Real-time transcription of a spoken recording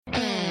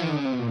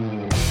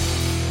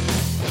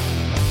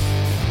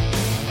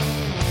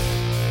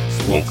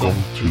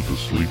Welcome to the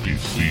Sleepy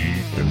C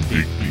and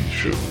Big D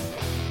Show.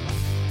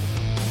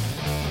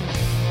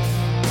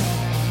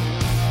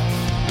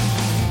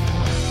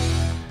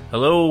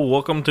 Hello,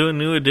 welcome to a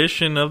new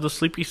edition of the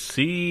Sleepy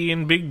C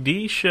and Big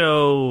D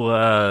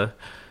Show.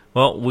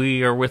 Well,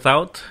 we are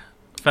without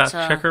Fact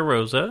Checker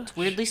Rosa. It's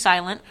weirdly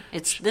silent. I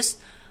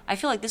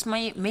feel like this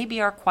may be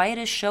our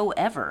quietest show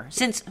ever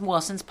since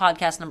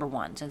podcast number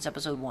 1, since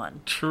episode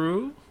 1.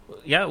 True.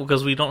 Yeah,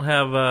 because we don't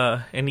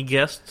have any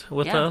guests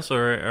with us,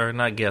 or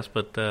not guests,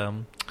 but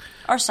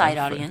our side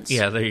audience.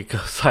 Yeah, there you go.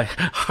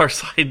 Our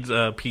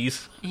side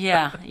piece.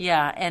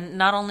 Yeah, and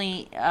not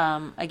only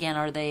again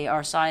are they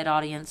our side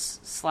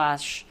audience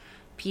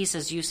 / piece,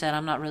 as you said.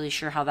 I'm not really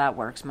sure how that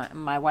works.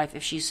 My wife,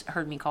 if she's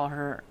heard me call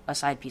her a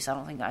side piece,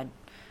 I think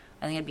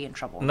I'd be in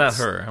trouble. Not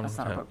her. That's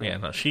not appropriate. Yeah,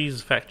 no,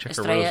 she's Fact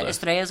Checker Rosa. Rosa.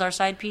 Estrella's our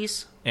side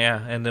piece.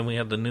 Yeah, and then we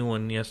had the new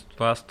one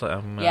last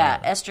time.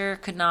 Esther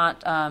could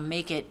not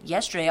make it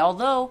yesterday,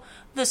 although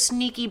the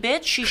sneaky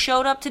bitch, she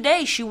showed up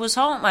today. She was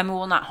home. I mean,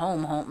 well, not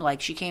home. Like,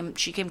 she came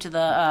to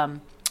the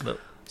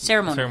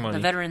ceremony, the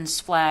Veterans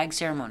Flag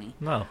ceremony.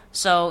 No.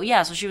 So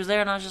she was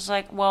there, and I was just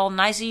like, well,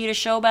 nice of you to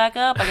show back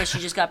up. I guess she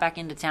just got back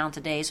into town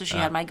today, so she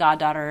had my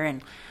goddaughter,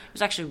 and it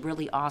was actually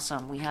really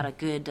awesome. We had a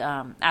good,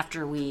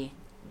 after we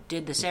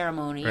did the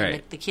ceremony, right.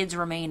 And the kids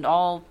remained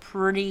all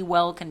pretty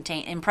well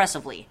contained,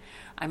 impressively.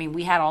 I mean,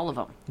 we had all of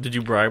them. Did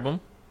you bribe them?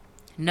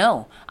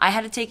 No. I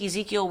had to take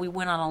Ezekiel. We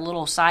went on a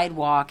little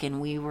sidewalk, and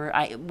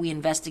we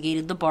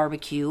investigated the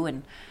barbecue,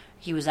 and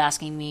he was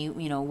asking me,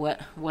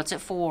 what's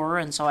it for?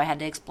 And so I had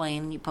to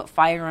explain, you put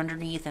fire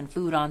underneath and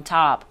food on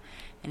top.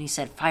 And he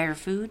said, fire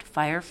food?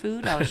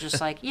 I was just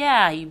like,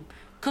 yeah, you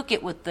cook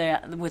it with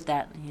that.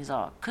 And he's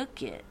all,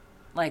 cook it?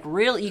 Like,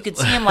 really? You could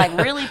see him, like,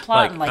 really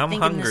plotting, like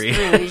thinking hungry. this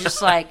through. He's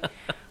just like,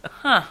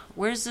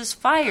 where's this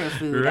fire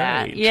food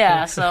at?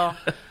 Yeah, so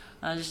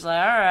I was just like,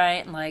 all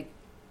right. And, like,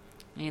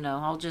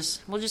 we'll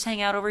just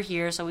hang out over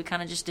here. So we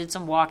kind of just did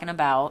some walking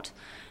about.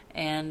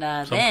 And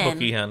then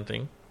cookie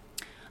hunting.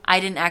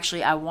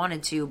 I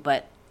wanted to,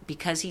 but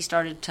because he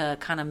started to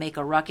kind of make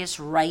a ruckus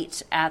right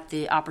at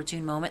the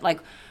opportune moment, like,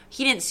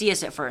 he didn't see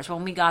us at first.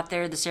 When we got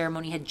there, the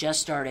ceremony had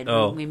just started.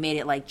 Oh. We made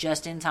it, like,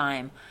 just in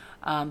time.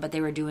 But they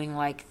were doing,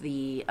 like,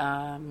 the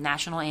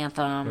national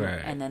anthem,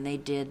 right. And then they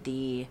did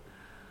the...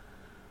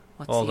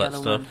 What's all the that other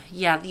stuff. one?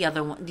 Yeah, the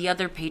other one. The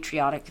other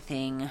patriotic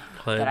thing.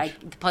 Pledge.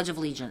 The Pledge of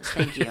Allegiance.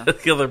 Thank you.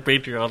 The other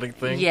patriotic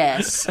thing?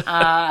 Yes.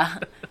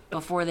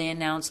 Before they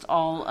announced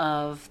all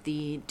of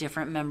the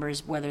different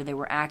members, whether they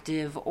were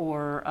active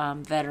or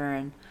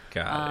veteran.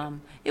 Got it.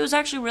 It was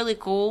actually really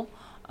cool,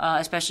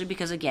 especially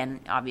because, again,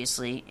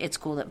 obviously, it's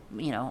cool that,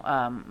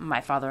 my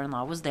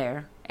father-in-law was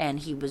there. And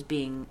he was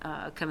being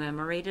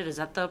commemorated. Is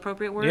that the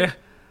appropriate word? Yeah.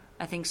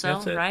 I think so,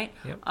 right?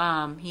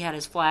 Yep. He had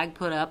his flag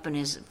put up and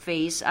his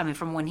face, I mean,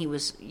 from when he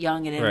was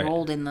young and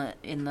enrolled in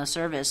the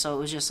service. So it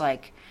was just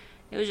like,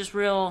 it was just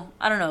real,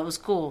 I don't know, it was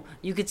cool.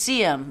 You could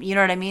see him, you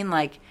know what I mean?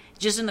 Like,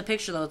 just in the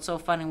picture, though, it's so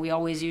funny. We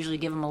always usually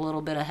give him a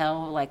little bit of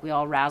hell, like we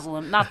all razzle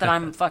him. Not that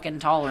I'm fucking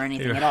tall or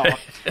anything at all.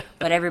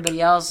 But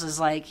everybody else is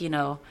like,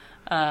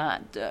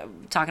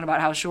 talking about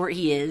how short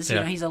he is.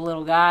 Yeah. He's a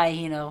little guy,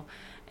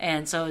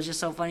 And so it's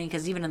just so funny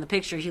because even in the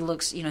picture, he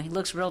looks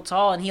real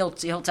tall, and he'll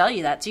tell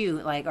you that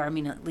too. Like, or I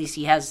mean, at least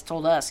he has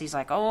told us. He's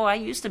like, "Oh, I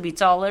used to be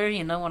taller,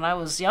 when I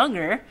was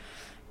younger,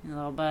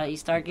 but you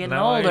start getting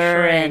now older,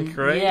 shrank, and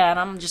right? yeah." And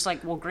I'm just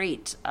like, "Well,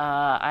 great.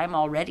 I'm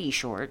already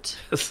short."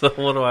 So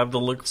what do I have to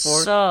look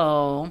for?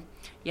 So,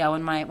 yeah,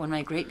 when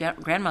my great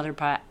grandmother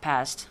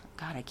passed,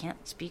 God, I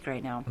can't speak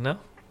right now. No.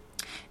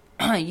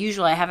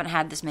 Usually I haven't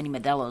had this many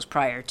Modelo's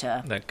prior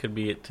to... That could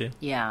be it, too.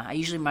 Yeah, I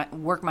usually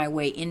work my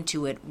way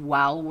into it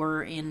while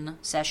we're in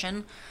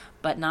session,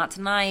 but not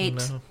tonight.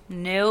 No.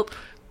 Nope.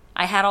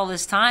 I had all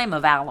this time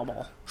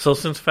available. So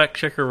since Fact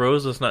Checker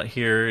Rosa's not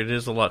here, it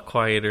is a lot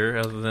quieter,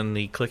 other than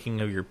the clicking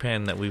of your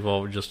pen that we've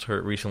all just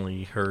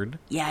recently heard.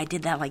 Yeah, I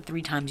did that like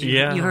 3 times.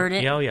 You heard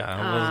it? Yeah,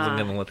 I wasn't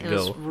going to let it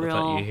go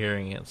without you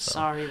hearing it. So.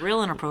 Sorry,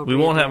 real inappropriate. We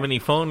won't have any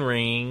phone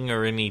ring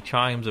or any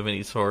chimes of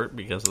any sort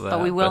because of that.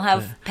 But we will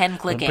have pen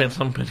clicking.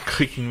 Some pen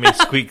clicking may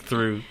squeak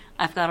through.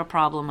 I've got a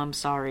problem, I'm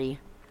sorry.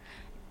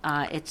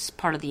 It's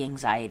part of the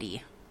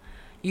anxiety.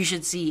 You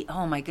should see,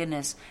 oh my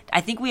goodness. I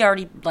think we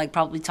already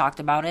probably talked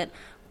about it,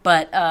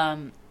 but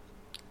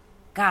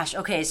gosh,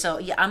 okay, so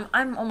yeah,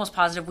 I'm almost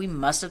positive we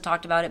must have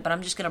talked about it, but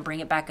I'm just going to bring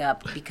it back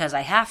up because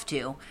I have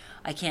to.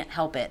 I can't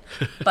help it.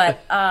 But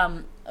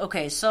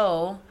okay,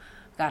 so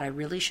God, I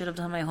really should have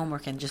done my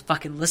homework and just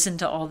fucking listened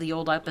to all the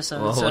old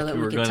episodes so that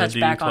we could touch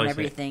back on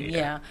everything.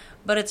 Yeah.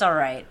 But it's all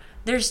right.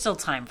 There's still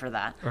time for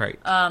that. Right.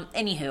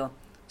 Anywho,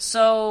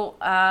 so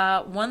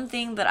one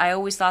thing that I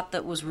always thought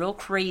that was real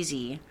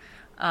crazy.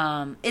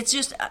 It's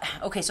just,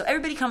 okay, so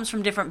everybody comes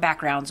from different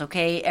backgrounds,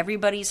 okay?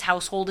 Everybody's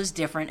household is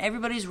different.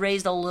 Everybody's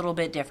raised a little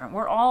bit different.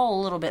 We're all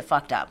a little bit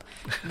fucked up.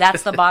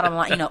 That's the bottom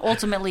line.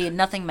 Ultimately,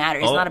 nothing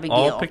matters. It's not a big deal.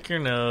 All pick your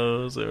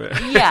nose.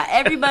 Yeah,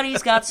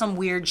 everybody's got some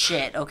weird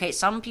shit, okay?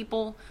 Some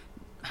people,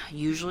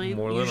 usually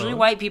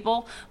white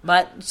people,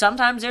 but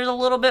sometimes there's a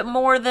little bit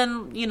more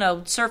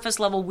than, surface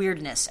level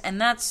weirdness.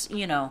 And that's,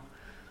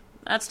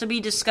 That's to be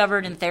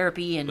discovered in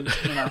therapy, and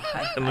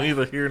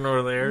neither here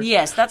nor there.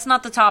 Yes, that's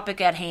not the topic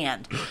at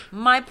hand.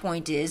 My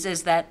point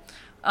is that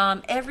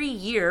every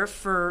year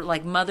for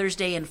like Mother's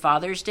Day and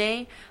Father's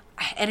Day,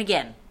 and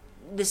again,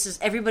 this is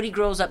everybody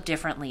grows up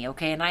differently,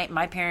 okay? And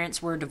my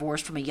parents were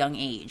divorced from a young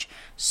age,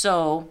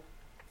 so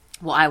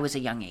I was a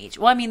young age.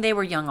 Well, I mean they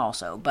were young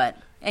also, but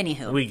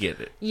anywho, we get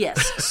it.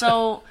 Yes,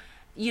 so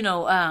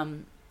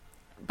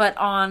but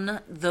on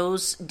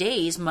those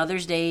days,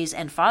 Mother's Days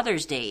and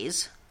Father's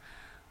Days,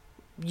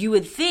 you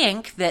would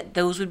think that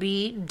those would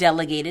be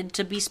delegated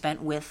to be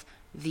spent with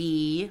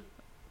the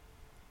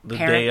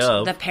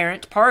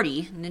parent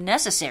party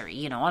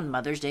necessary. On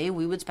Mother's Day,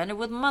 we would spend it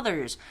with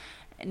mothers.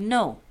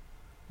 No,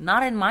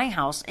 not in my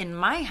house. In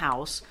my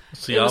house,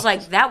 it was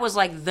like that was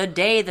like the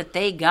day that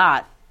they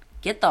got.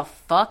 Get the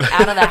fuck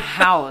out of the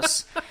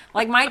house.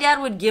 Like, my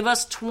dad would give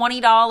us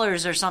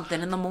 $20 or something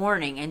in the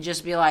morning and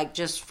just be like,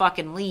 just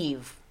fucking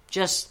leave.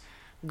 Just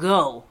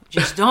go.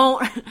 Just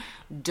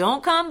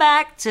don't come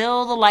back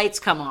till the lights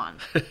come on.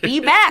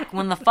 Be back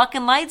when the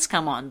fucking lights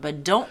come on,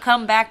 but don't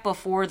come back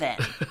before then.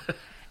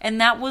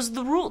 And that was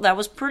the rule. That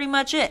was pretty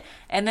much it.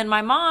 And then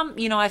my mom,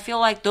 I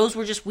feel like those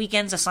were just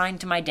weekends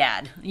assigned to my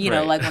dad. Right.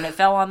 Like when it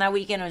fell on that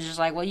weekend, it was just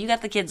like, well, you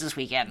got the kids this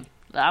weekend.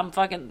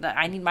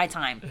 I need my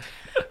time.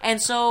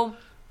 And so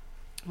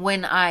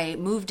when I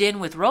moved in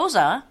with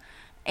Rosa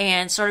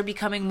and started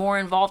becoming more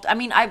involved, I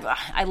mean,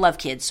 I love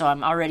kids, so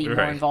I'm already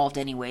more involved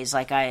anyways.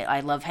 Like,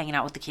 I love hanging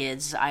out with the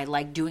kids. I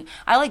like doing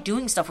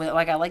stuff with it.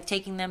 Like, I like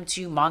taking them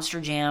to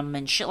Monster Jam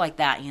and shit like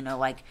that,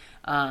 like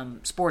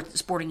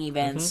sporting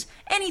events,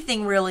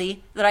 anything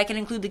really that I can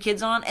include the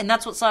kids on. And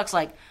that's what sucks.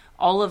 Like,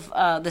 all of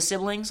the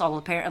siblings, all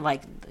the parents,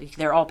 like,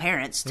 they're all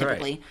parents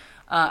typically,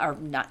 or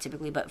not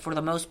typically, but for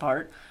the most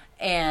part.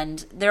 And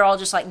they're all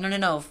just like,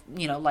 no,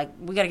 like,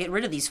 we got to get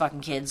rid of these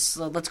fucking kids.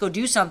 So let's go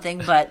do something.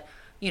 But,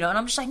 and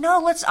I'm just like,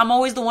 no, I'm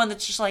always the one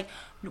that's just like,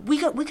 we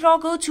could all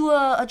go to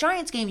a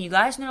Giants game, you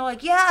guys. And they're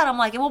like, yeah. And I'm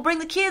like, and we'll bring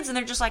the kids. And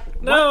they're just like,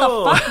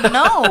 what the fuck?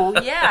 No.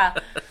 Yeah.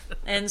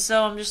 And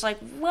so I'm just like,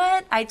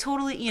 what? I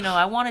totally,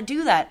 I want to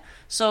do that.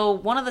 So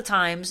one of the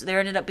times there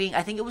ended up being,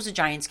 I think it was a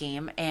Giants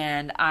game,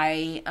 and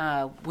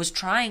I was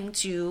trying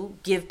to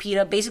give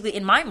PETA, basically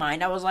in my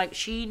mind, I was like,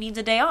 she needs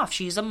a day off.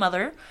 She's a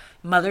mother.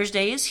 Mother's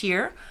Day is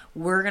here.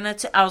 We're going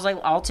to, I was like,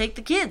 I'll take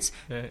the kids.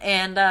 Right.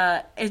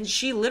 And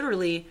she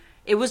literally,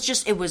 it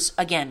was,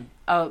 again,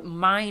 a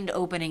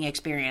mind-opening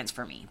experience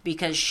for me,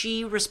 because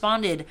she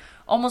responded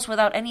almost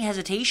without any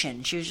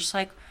hesitation. She was just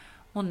like,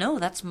 well, no,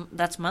 that's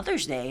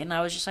Mother's Day. And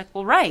I was just like,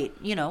 well, right,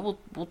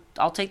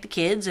 I'll take the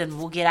kids and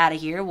we'll get out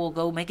of here. We'll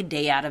go make a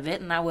day out of it,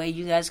 and that way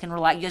you guys can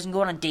relax. You guys can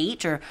go on a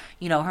date, or,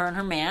 her and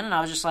her man. And I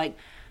was just like,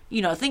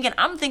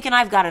 I'm thinking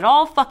I've got it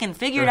all fucking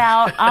figured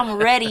out. I'm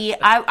ready.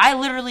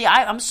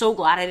 I'm so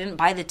glad I didn't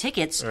buy the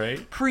tickets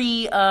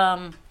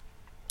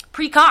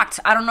pre-cocked.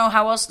 I don't know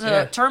how else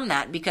to term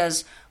that,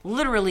 because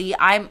literally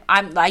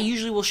I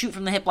usually will shoot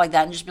from the hip like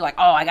that and just be like,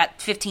 oh, I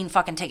got 15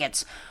 fucking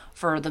tickets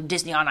for the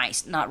Disney on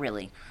Ice. Not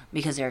really,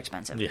 because they're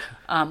expensive. Yeah.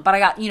 But I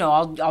got,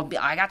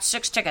 I got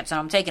 6 tickets and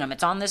I'm taking them.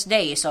 It's on this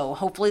day, so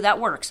hopefully that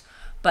works.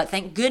 But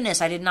thank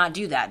goodness I did not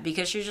do that,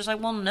 because she was just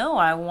like, well, no,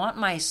 I want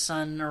my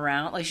son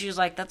around. Like, she was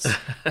like,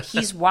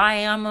 he's why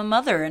I'm a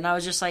mother. And I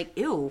was just like,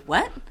 ew,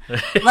 what?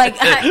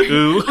 Like,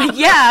 Ooh.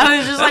 Yeah, I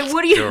was just like,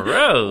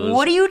 Gross.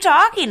 What are you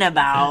talking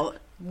about?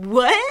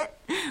 What?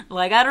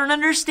 Like, I don't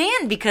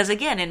understand, because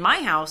again, in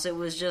my house, it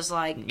was just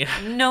like,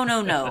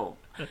 no.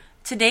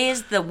 Today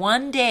is the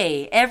one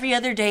day. Every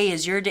other day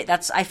is your day.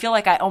 I feel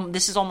like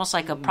this is almost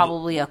like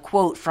probably a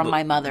quote from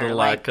my mother. The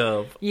lack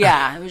of.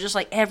 Yeah, it was just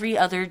like, every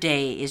other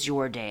day is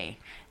your day.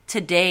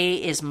 Today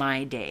is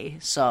my day.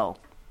 So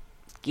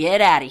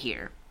get out of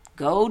here.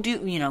 Go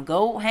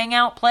go hang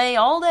out, play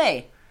all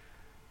day.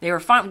 They were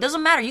fine. It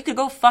doesn't matter. You could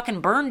go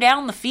fucking burn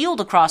down the field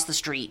across the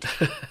street.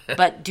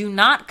 But do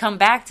not come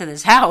back to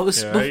this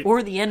house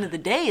before the end of the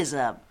day is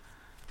up.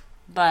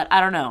 But I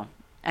don't know.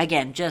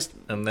 Again, just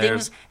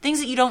things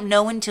that you don't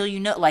know until you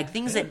know, like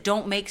things that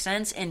don't make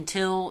sense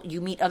until you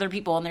meet other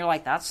people and they're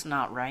like, that's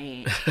not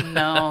right.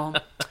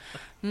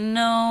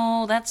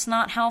 No, that's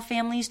not how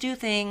families do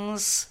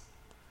things.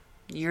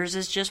 Yours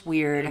is just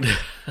weird.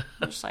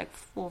 I'm just like,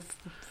 well,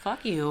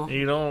 fuck you.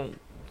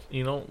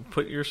 You don't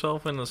put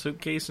yourself in a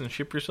suitcase and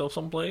ship yourself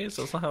someplace?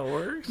 That's not how it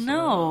works?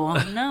 No,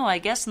 I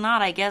guess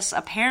not. I guess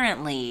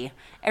apparently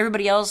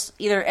everybody else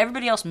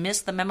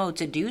missed the memo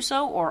to do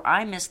so, or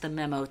I missed the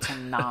memo to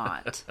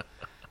not.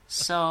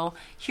 So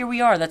here we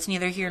are. That's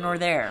neither here nor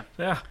there.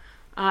 Yeah.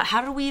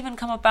 How did we even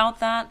come about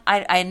that?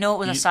 I know it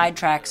was a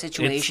sidetrack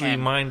situation. It's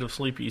the mind of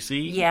Sleepy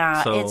C.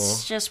 Yeah,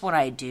 it's just what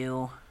I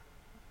do.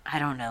 I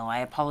don't know. I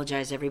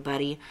apologize,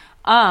 everybody.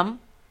 On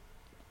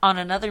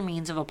another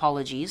means of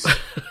apologies.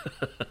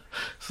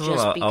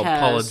 Just because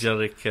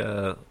apologetic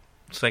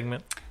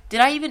segment.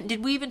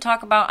 Did we even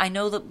talk about, I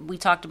know that we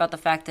talked about the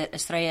fact that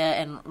Estrella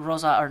and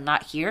Rosa are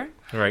not here.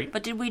 Right.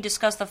 But did we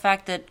discuss the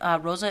fact that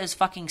Rosa is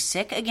fucking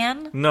sick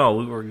again? No,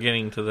 we were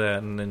getting to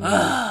that, and then you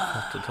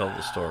have to tell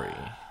the story.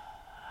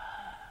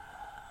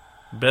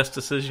 Best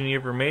decision you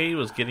ever made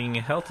was getting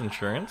health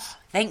insurance.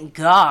 Thank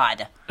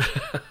God.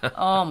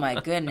 Oh my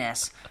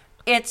goodness.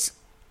 It's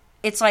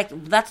like,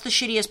 that's the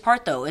shittiest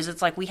part though, is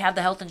it's like we have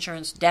the health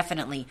insurance,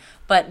 definitely,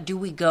 but do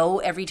we go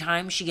every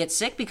time she gets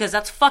sick? Because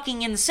that's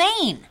fucking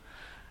insane.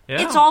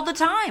 Yeah. It's all the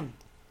time.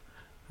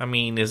 I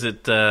mean, is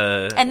it...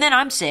 And then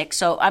I'm sick,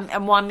 so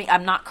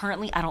I'm not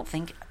currently, I don't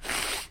think...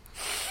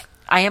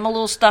 I am a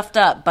little stuffed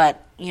up,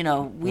 but, you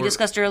know, we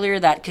discussed earlier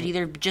that could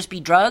either just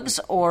be drugs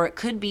or it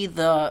could be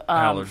the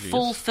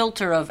full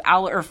filter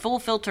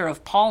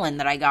of pollen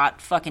that I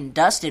got fucking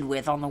dusted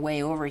with on the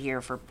way over here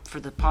for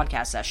the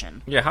podcast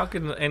session. Yeah, how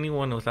can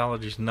anyone with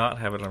allergies not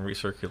have it on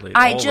recirculate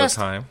all the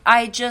time?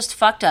 I just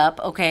fucked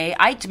up, okay?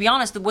 To be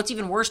honest, what's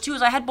even worse, too,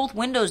 is I had both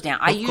windows down.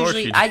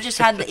 I just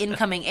had the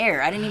incoming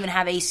air. I didn't even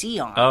have AC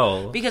on.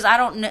 Oh. Because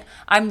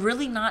I'm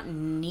really not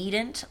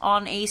needant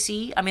on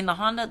AC. I mean, the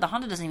Honda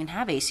doesn't even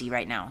have AC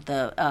right now.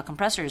 The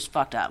compressor is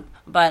fucked up.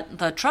 But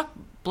the truck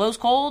blows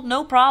cold,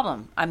 no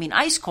problem. I mean,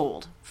 ice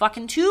cold.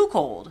 Fucking too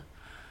cold.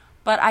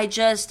 But I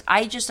just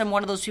am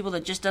one of those people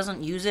that just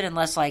doesn't use it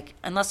unless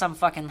I'm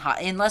fucking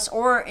hot.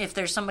 Or if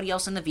there's somebody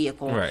else in the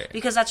vehicle. Right.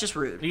 Because that's just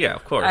rude. Yeah,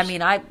 of course. I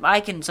mean, I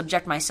can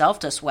subject myself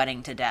to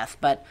sweating to death,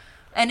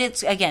 and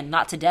it's, again,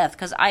 not to death,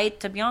 because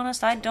to be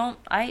honest, I don't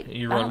mind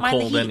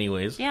cold the heat.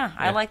 anyways. Yeah,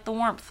 I like the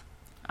warmth.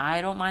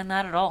 I don't mind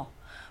that at all.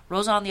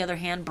 Rosa, on the other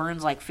hand,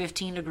 burns like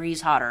 15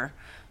 degrees hotter.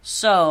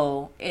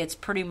 So, it's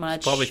pretty much...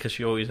 It's probably because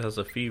she always has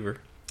a fever.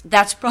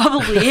 That's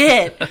probably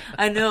it.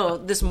 I know.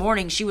 This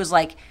morning, she was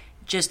like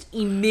just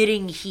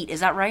emitting heat.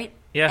 Is that right?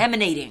 Yeah.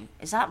 Emanating.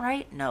 Is that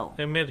right? No.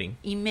 Emitting,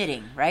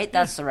 right?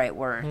 That's the right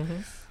word.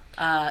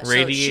 Mm-hmm.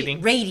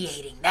 Radiating.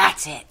 Radiating.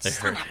 That's it.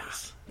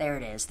 There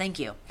it is. Thank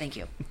you. Thank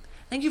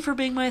you for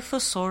being my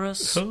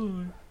thesaurus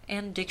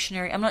and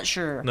dictionary. I'm not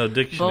sure. No,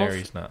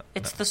 dictionary's not.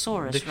 It's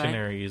thesaurus,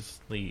 dictionary is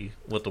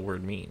what the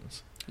word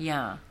means.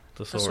 Yeah.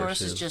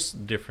 Thesaurus is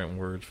just different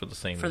words for the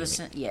same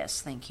meaning.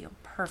 Yes, thank you.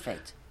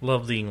 Perfect.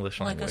 Love the English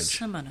language. Like a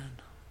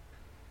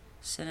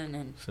synonym.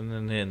 Synonym.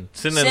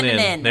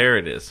 There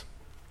it is.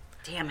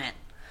 Damn it.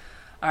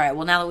 All right,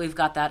 well, now that we've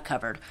got that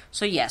covered.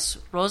 So, yes,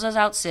 Rosa's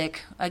out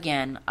sick.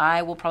 Again,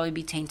 I will probably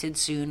be tainted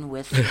soon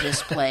with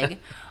this plague.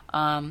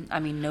 I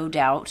mean, no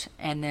doubt.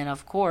 And then,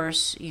 of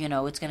course, you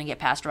know, it's going to get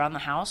passed around the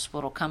house.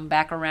 It'll come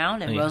back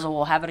around, and Rosa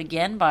will have it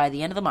again by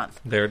the end of the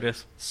month. There it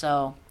is.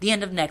 So, the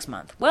end of next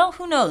month. Well,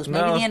 who knows?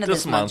 Maybe the end of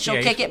this month.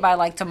 She'll kick it by,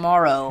 like,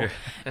 tomorrow,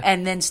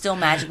 and then still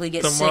magically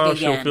get sick again.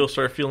 Tomorrow she'll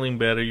start feeling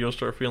better. You'll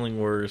start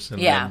feeling worse.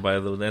 And then by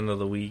the end of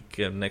the week,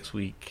 next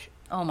week...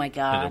 Oh, my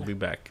God. It'll be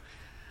back.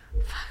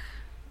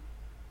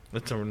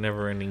 It's a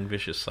never-ending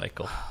vicious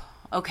cycle.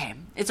 Okay,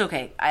 it's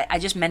okay. I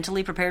just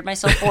mentally prepared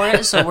myself for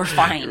it, so we're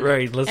fine.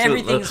 Right,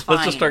 everything's fine.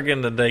 Let's just start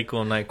getting the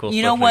Dayquil and NyQuil.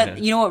 You know what?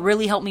 You know what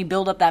really helped me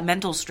build up that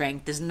mental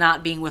strength is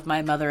not being with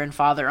my mother and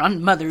father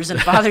on Mother's and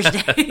Father's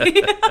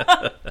Day.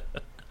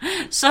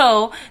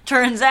 So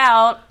turns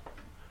out,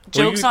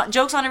 jokes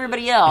on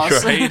everybody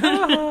else. Right.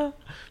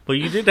 Well,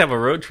 you did have a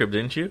road trip,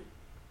 didn't you?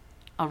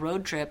 A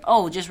road trip?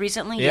 Oh, just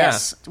recently? Yeah.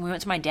 Yes, we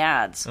went to my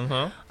dad's.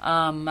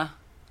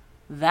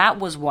 That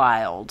was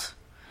wild.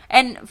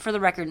 And for the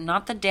record,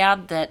 not the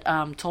dad that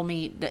told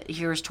me that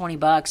here's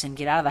 $20 and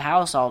get out of the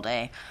house all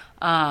day.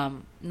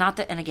 Not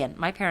that, and again,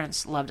 my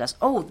parents loved us.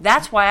 Oh,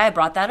 that's why I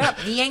brought that up.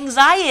 The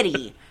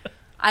anxiety.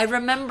 I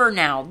remember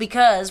now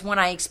because when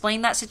I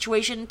explained that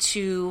situation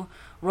to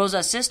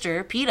Rosa's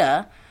sister,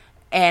 Peta,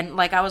 and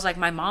like I was like,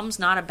 my mom's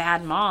not a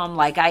bad mom.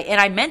 Like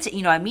I meant it.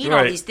 You know, I mean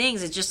all these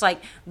things. It's just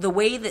like the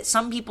way that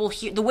some people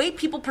hear, the way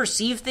people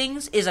perceive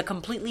things is a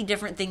completely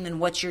different thing than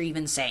what you're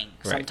even saying.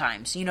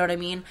 Sometimes, you know what I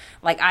mean?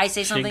 Like I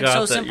say something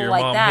so simple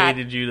like that. Your mom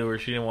hated you, or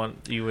she didn't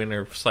want you in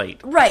her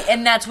sight. Right,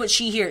 and that's what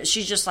she hears.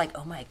 She's just like,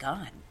 oh my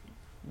God,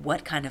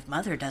 what kind of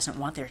mother doesn't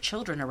want their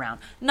children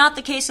around? Not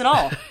the case at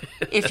all.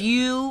 If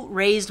you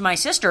raised my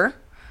sister,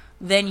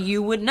 then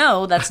you would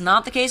know that's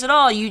not the case at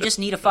all. You just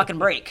need a fucking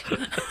break.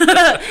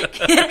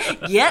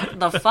 Get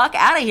the fuck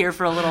out of here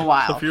for a little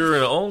while. If you're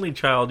an only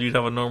child, you'd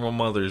have a normal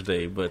Mother's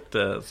Day, but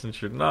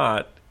since you're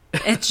not...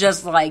 It's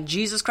just like,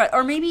 Jesus Christ.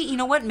 Or maybe, you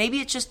know what? Maybe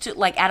it's just to,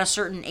 like at a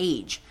certain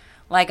age.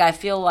 Like I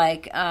feel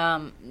like,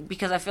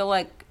 because I feel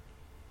like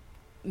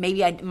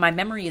maybe my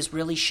memory is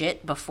really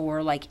shit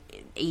before like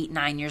 8,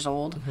 9 years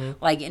old.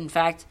 Mm-hmm. Like in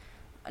fact,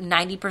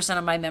 90%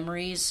 of my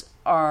memories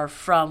are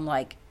from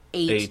like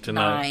 8 to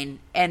 9,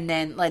 and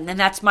then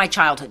that's my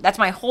childhood. That's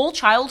my whole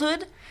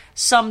childhood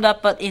summed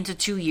up but into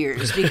 2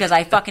 years because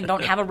I fucking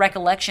don't have a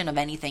recollection of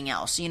anything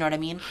else. You know what I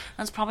mean?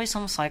 That's probably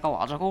some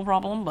psychological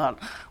problem, but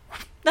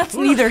that's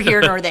neither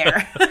here nor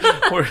there.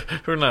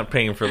 we're not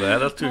paying for that.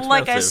 That's too expensive.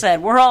 Like I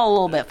said, we're all a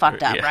little bit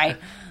fucked up, right?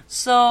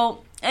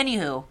 So,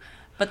 anywho,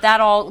 But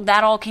that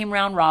all came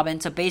round robin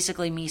to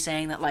basically me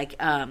saying that, like,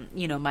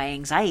 my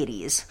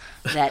anxieties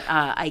that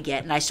I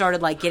get, and I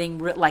started like getting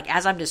like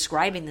as I'm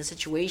describing the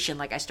situation,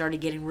 like I started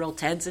getting real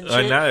tense and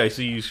shit. Now I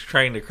see you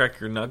trying to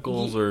crack your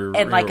knuckles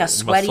and like a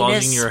sweatiness,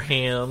 massaging your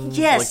hands,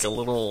 like a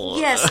little.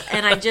 Yes,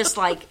 and I just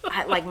like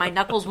my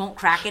knuckles won't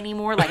crack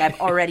anymore. Like I've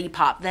already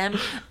popped them,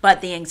 but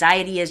the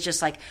anxiety is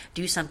just like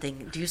do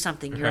something.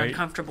 You're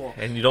uncomfortable,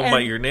 and you don't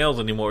bite your nails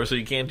anymore, so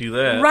you can't do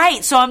that.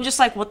 Right. So I'm just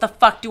like, what the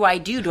fuck do I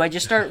do? Do I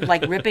just start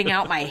like ripping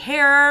out my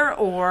hair,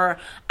 or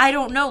I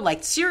don't know?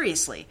 Like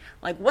seriously,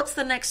 like what's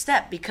the next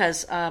step?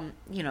 Because I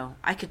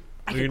could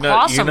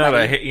claw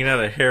somebody. You're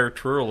not a hair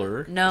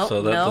twirler. No,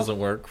 so that doesn't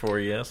work for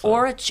you. So.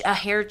 Or a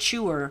hair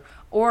chewer.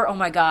 Or, oh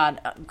my God,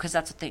 because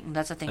that's a thing.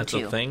 That's a thing too.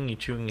 That's a thing. You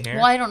chewing hair.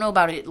 Well, I don't know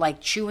about it like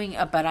chewing,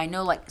 but I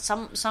know like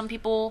some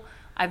people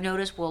I've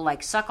noticed will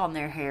like suck on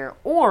their hair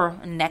or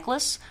a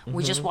necklace. Mm-hmm.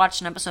 We just watched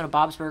an episode of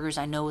Bob's Burgers.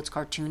 I know it's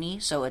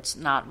cartoony, so it's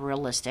not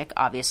realistic,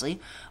 obviously.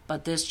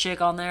 But this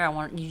chick on there,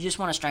 you just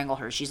want to strangle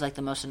her. She's like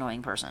the most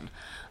annoying person.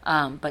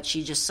 But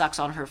she just sucks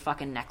on her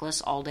fucking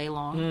necklace all day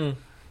long.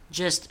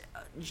 Just.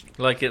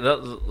 Like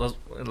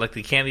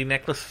the candy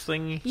necklace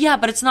thing? Yeah,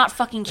 but it's not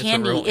fucking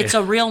candy. It's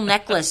a real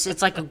necklace.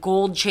 It's like a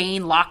gold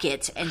chain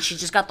locket, and she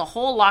just got the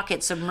whole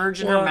locket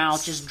submerged in her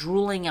mouth, just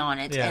drooling on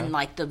it, and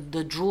like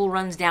the drool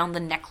runs down the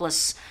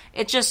necklace.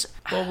 It just...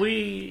 Well,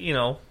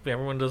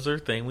 everyone does their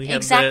thing. We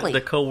had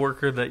the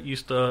coworker that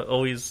used to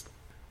always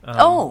rub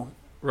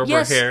her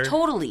hair. Yes,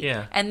 totally.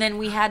 Yeah. And then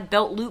we had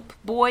Belt Loop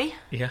Boy.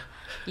 Yeah.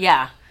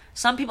 Yeah.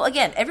 Some people,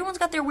 again, everyone's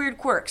got their weird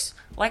quirks.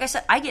 Like I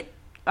said, I get...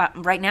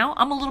 right now,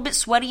 I'm a little bit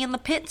sweaty in the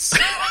pits.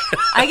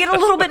 I get a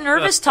little bit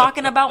nervous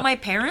talking about my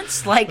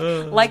parents, like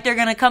they're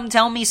gonna come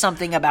tell me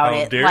something about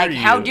it. Like,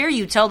 how dare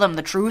you tell them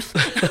the truth?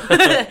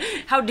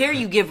 How dare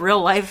you give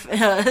real life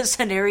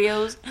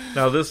scenarios?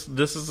 Now, this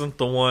isn't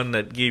the one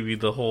that gave you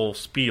the whole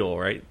spiel,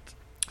 right?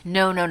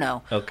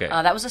 No. Okay,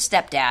 that was a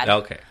stepdad.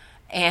 Okay.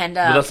 And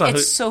but that's not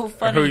so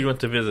funny. Who you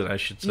went to visit, I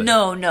should say.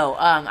 No.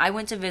 I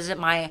went to visit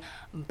my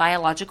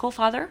biological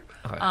father.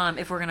 Okay.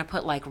 If we're gonna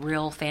put like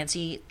real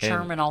fancy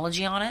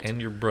terminology on it.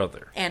 And your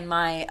brother. And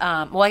my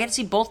I got to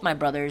see both my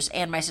brothers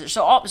and my sister.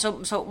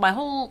 So my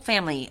whole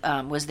family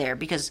was there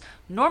because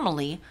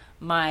normally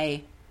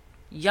my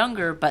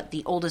younger but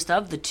the oldest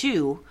of the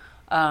two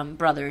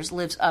brothers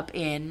lives up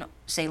in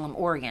Salem,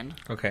 Oregon.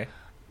 Okay.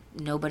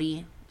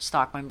 Nobody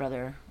stalked my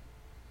brother.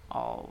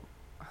 I'll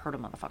hurt a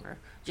motherfucker.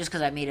 Just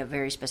because I made a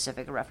very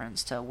specific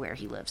reference to where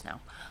he lives now.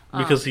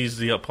 Because he's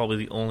probably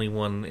the only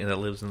one that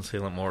lives in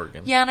Salem,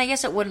 Oregon. Yeah, and I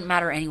guess it wouldn't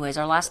matter anyways.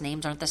 Our last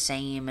names aren't the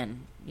same,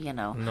 and,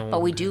 No,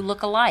 but we do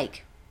look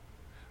alike.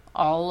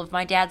 All of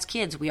my dad's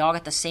kids, we all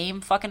got the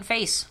same fucking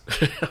face.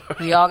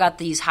 We all got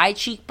these high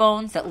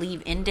cheekbones that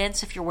leave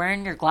indents if you're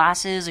wearing your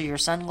glasses or your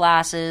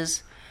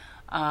sunglasses.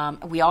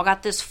 We all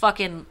got this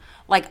fucking...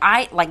 Like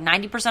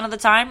 90% of the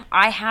time,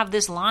 I have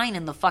this line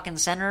in the fucking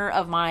center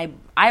of my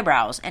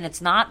eyebrows, and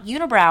it's not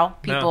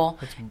unibrow, people.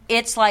 No,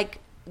 it's like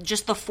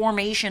just the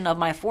formation of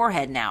my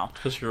forehead now.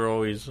 Because you're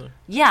always...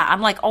 Yeah,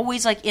 I'm like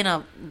always like in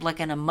a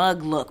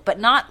mug look, but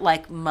not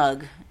like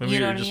mug. Maybe you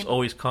know you're what just I mean?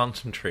 always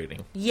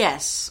concentrating.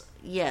 Yes,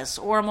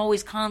 or I'm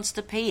always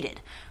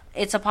constipated.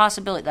 It's a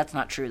possibility. That's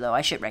not true, though.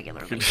 I shit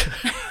regularly.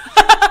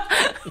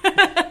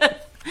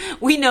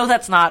 We know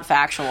that's not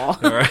factual. All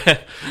right.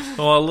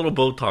 Well, a little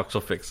Botox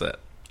will fix that.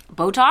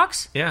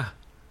 Botox? Yeah.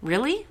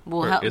 Really?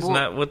 Isn't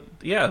that what...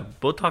 Yeah,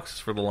 Botox is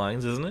for the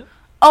lines, isn't it?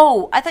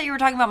 Oh, I thought you were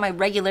talking about my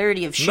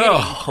regularity of shitting. No.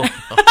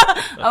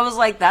 I was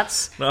like,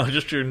 that's... No,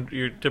 just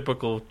your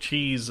typical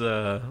cheese...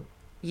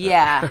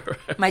 Yeah,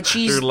 my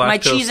cheese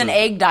and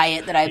egg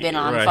diet that I've been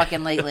on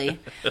fucking lately.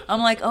 I'm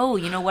like, oh,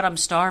 you know what? I'm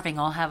starving.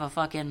 I'll have a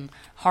fucking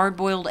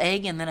hard-boiled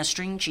egg and then a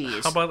string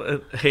cheese. How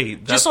about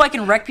just so I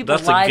can wreck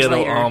people's lives later.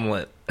 That's a ghetto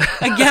omelet.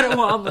 A ghetto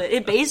omelet.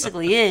 It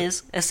basically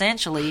is,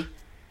 essentially.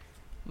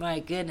 My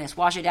goodness,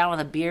 wash it down with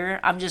a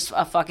beer. I'm just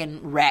a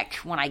fucking wreck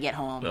when I get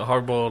home. The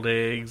hard-boiled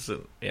eggs.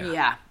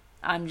 Yeah.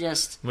 I'm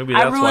just... Maybe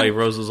that's why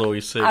Rose is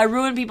always sick. I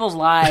ruin people's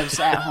lives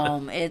at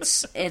home.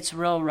 It's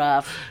real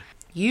rough.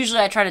 Usually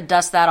I try to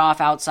dust that off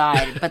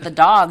outside, but the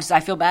dogs, I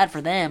feel bad for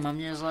them. I'm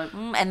just like,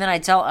 and then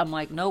I'm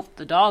like, nope,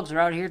 the dogs are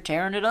out here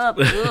tearing it up.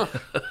 Ugh.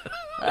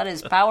 That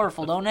is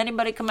powerful. Don't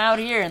anybody come out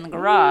here in the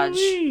garage.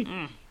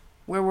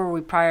 Where were we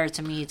prior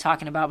to me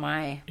talking about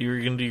my... You were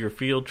going to do your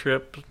field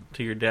trip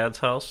to your dad's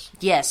house?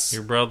 Yes.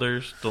 Your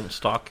brothers, don't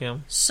stalk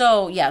him?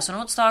 So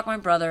don't stalk my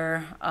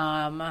brother.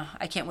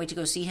 I can't wait to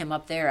go see him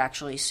up there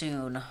actually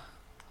soon,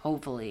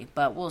 hopefully,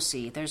 but we'll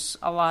see. There's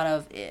a lot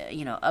of,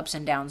 ups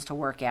and downs to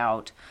work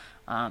out.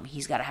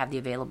 He's got to have the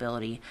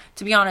availability.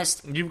 To be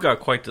honest... You've got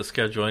quite the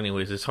schedule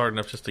anyways. It's hard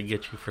enough just to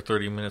get you for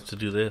 30 minutes to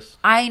do this.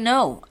 I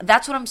know.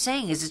 That's what I'm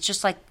saying, is it's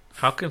just like...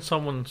 How can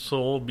someone so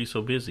old be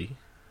so busy?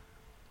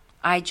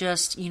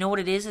 you know what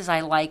it is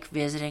I like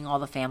visiting all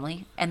the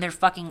family, and they're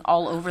fucking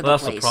all over the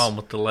that's place. the problem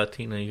with the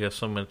Latino. You have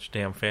so much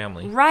damn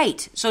family.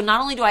 Right. So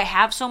not only do I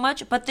have so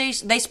much, but they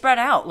spread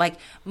out. Like,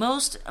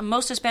 most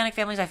Hispanic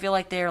families, I feel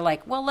like they're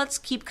like, well, let's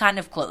keep kind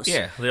of close.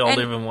 Yeah, they all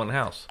live in one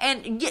house.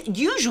 And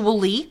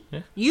usually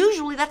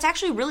that's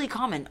actually really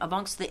common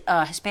amongst the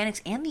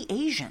Hispanics and the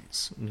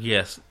Asians.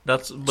 Yes,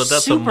 that's a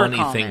Super money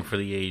common. thing for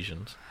the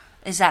Asians.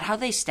 Is that how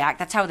they stack?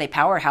 That's how they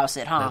powerhouse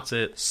it, huh? That's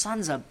it.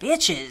 Sons of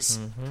bitches.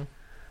 Mm-hmm.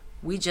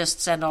 We just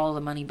send all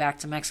the money back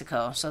to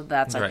Mexico, so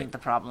that's, I think, the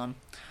problem.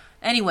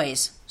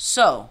 Anyways,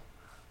 so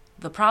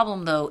the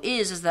problem though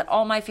is that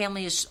all my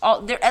family is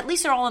at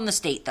least they're all in the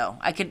state though.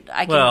 I can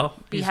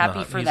be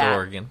happy for he's that.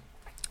 Oregon.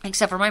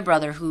 Except for my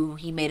brother, who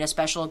he made a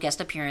special guest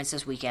appearance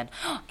this weekend,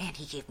 and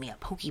he gave me a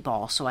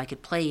Pokeball so I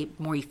could play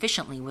more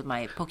efficiently with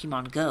my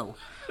Pokemon Go,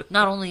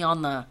 not only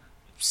on the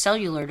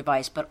cellular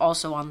device but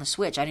also on the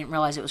Switch. I didn't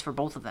realize it was for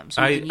both of them.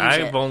 So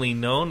I've only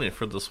known it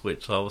for the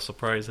Switch, so I was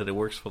surprised that it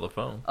works for the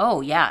phone. Oh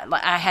yeah,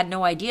 I had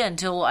no idea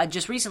until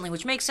just recently,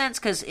 which makes sense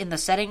because in the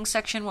settings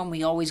section when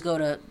we always go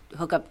to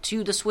hook up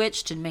to the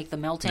Switch to make the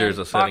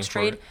Meltan box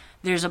trade,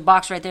 there's a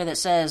box right there that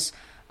says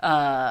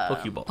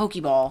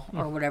Pokeball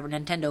or whatever,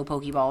 Nintendo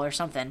Pokeball or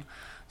something.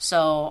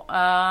 So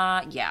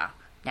yeah,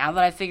 now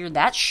that I figured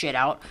that shit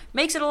out,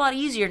 makes it a lot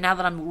easier now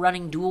that I'm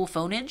running dual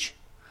phoneage.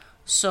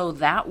 So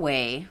that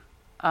way,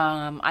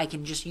 I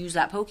can just use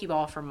that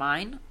Pokeball for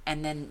mine,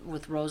 and then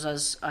with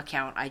Rosa's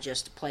account, I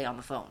just play on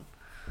the phone,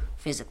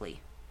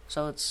 physically.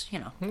 So it's,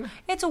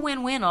 it's a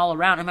win-win all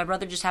around. And my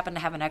brother just happened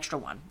to have an extra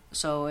one,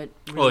 so it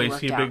really worked out. Oh,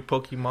 is he a big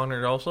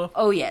Pokemoner also?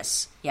 Oh,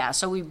 yes. Yeah,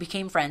 so we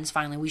became friends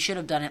finally. We should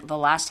have done it the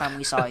last time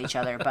we saw each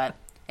other, but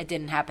it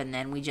didn't happen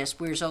then. We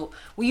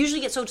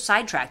usually get so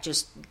sidetracked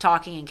just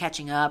talking and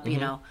catching up,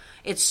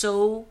 It's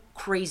so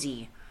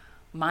crazy.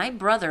 My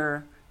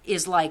brother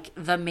is like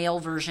the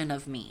male version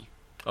of me.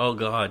 Oh,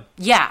 God.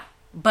 Yeah,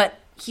 but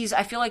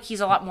I feel like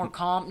he's a lot more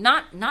calm.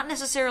 Not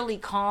necessarily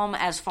calm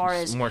as far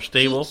as more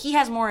stable. He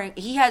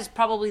has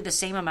probably the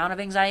same amount of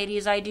anxiety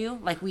as I do.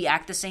 Like, we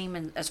act the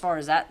same as far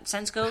as that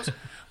sense goes.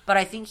 But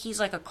I think he's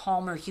like a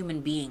calmer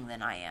human being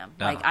than I am.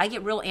 Oh. Like, I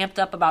get real amped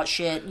up about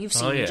shit. You've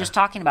seen me just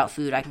talking about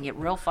food. I can get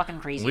real fucking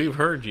crazy. We've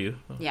heard you.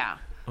 Yeah.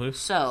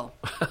 So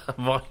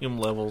volume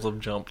levels have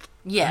jumped.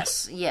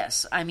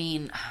 Yes. I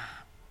mean,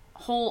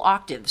 whole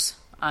octaves.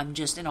 I'm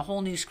just in a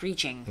whole new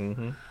screeching.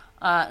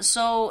 Mm-hmm.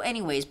 So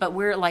anyways, but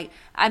we're like,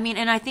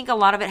 and I think a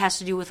lot of it has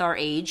to do with our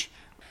age.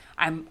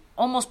 I'm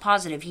almost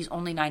positive he's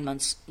only 9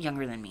 months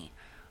younger than me.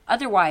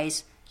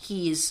 Otherwise,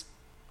 he's,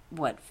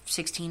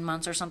 16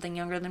 months or something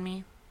younger than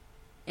me?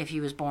 If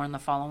he was born the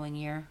following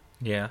year.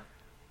 Yeah.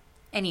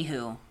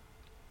 Anywho,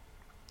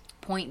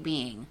 point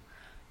being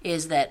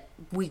is that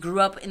we grew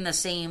up in the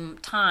same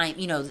time,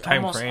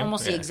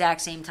 almost the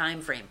exact same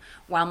time frame.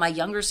 While my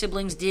younger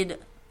siblings did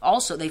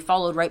also, they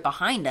followed right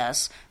behind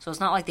us, so it's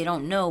not like they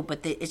don't know, but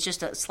it's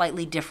just a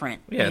slightly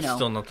different. Yeah, it's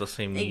still not the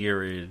same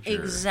year.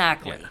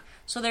 Exactly. Yeah.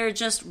 So they're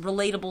just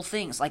relatable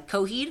things. Like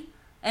Coheed,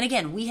 and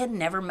again, we had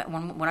never met,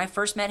 when I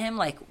first met him,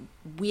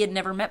 we had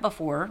never met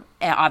before,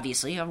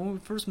 obviously, when we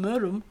first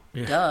met him.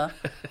 Yeah. Duh.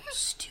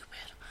 Stupid.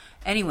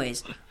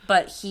 Anyways,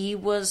 but he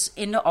was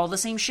into all the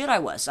same shit I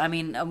was. I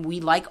mean,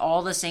 we like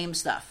all the same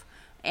stuff,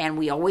 and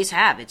we always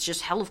have. It's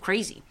just hell of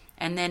crazy.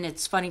 And then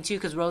it's funny, too,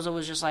 because Rosa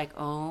was just like,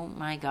 oh,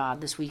 my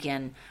God, this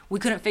weekend. We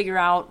couldn't figure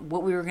out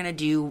what we were going to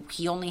do.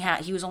 He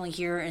was only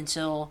here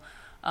until,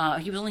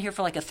 he was only here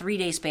for like a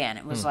 3-day span.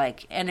 It was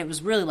and it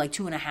was really like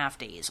 2.5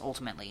 days,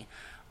 ultimately.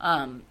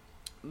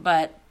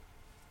 But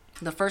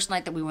the first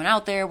night that we went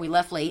out there, we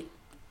left late.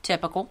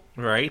 Typical.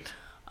 Right.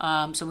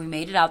 So we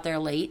made it out there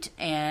late.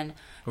 And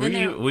were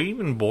you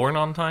even born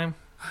on time?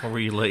 Or were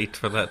you late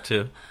for that,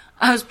 too?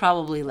 I was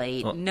probably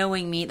late.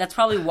 Knowing me, that's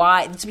probably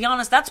why. To be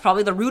honest, that's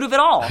probably the root of it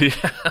all. Yeah.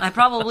 I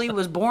probably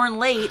was born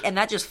late, and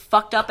that just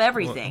fucked up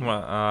everything.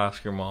 Well, I'll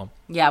ask your mom.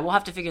 Yeah, we'll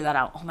have to figure that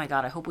out. Oh my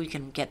God, I hope we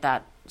can get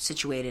that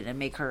situated and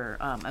make her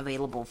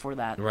available for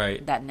that.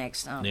 Right. That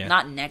next,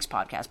 not next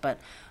podcast, but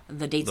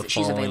the dates that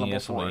she's available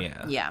for.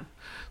 Yeah.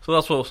 So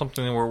that's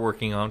something that we're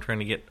working on, trying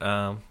to get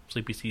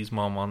Sleepy C's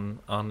mom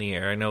on the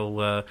air. I know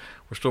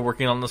we're still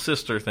working on the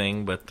sister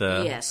thing, but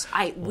yes,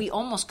 we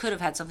almost could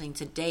have had something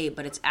today,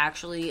 but it's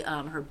actually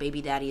her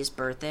baby daddy's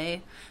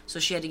birthday, so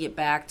she had to get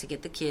back to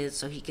get the kids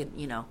so he could,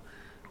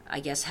 I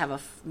guess have a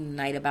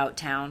night about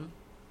town.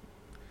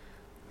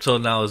 So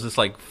now is this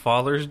like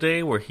Father's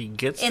Day where he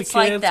gets it's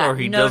the kids like or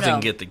he doesn't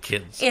get the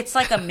kids? It's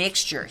like a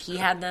mixture. He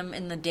had them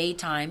in the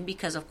daytime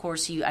because, of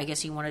course, I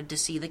guess he wanted to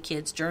see the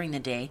kids during the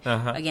day.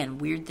 Uh-huh. Again,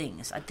 weird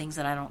things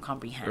that I don't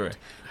comprehend.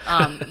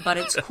 Right. But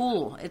it's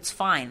cool. It's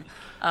fine.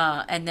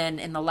 And then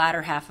in the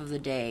latter half of the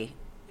day,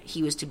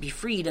 he was to be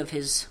freed of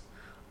his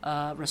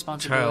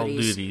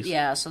responsibilities. Child duties.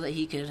 Yeah, so that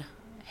he could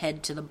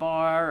head to the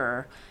bar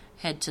or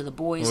head to the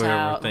boys'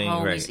 house,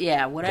 homies, right.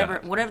 Yeah,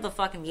 whatever the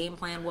fucking game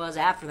plan was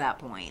after that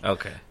point.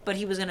 Okay. But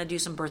he was going to do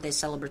some birthday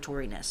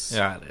celebratoriness.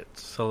 Got it.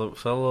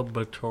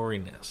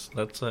 Celebratoriness.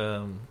 That's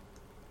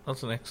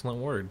an excellent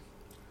word.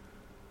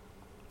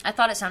 I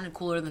thought it sounded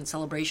cooler than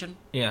celebration.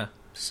 Yeah.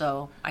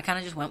 So I kind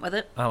of just went with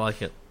it. I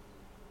like it.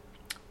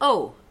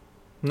 Oh.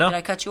 No. Did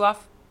I cut you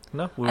off?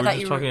 No, we were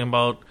just talking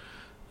about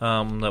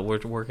that we're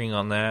working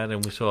on that,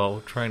 and we're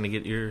still trying to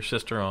get your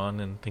sister on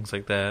and things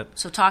like that.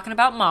 So talking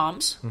about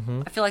moms,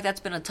 I feel like that's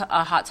been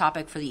a hot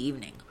topic for the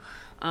evening.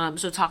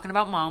 So talking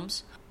about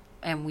moms,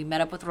 and we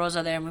met up with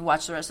Rosa there, and we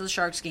watched the rest of the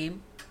Sharks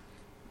game.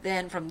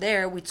 Then from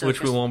there, we took...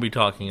 Which we won't be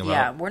talking about.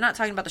 Yeah, we're not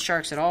talking about the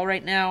Sharks at all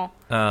right now.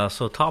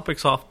 So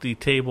topics off the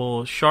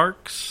table,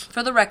 Sharks.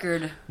 For the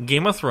record...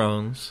 Game of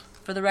Thrones.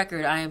 For the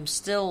record, I am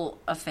still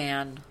a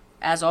fan,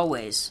 as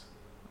always.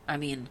 I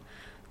mean,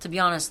 to be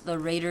honest, the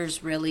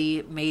Raiders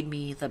really made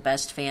me the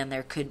best fan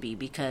there could be,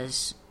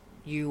 because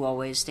you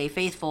always stay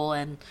faithful,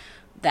 and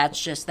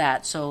that's just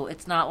that. So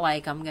it's not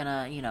like I'm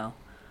gonna,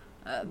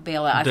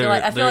 bail out. I feel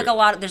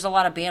like there's a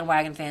lot of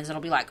bandwagon fans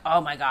that'll be like,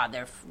 "Oh my God,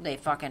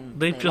 they've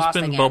just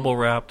been again." Bubble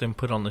wrapped and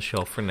put on the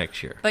shelf for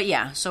next year. But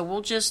yeah, so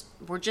we're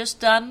just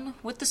done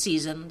with the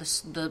season.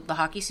 The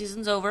hockey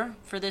season's over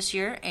for this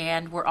year,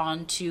 and we're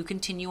on to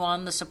continue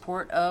on the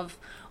support of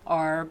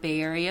our Bay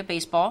Area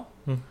baseball,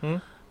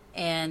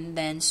 and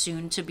then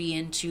soon to be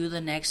into the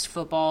next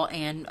football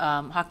and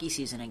hockey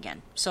season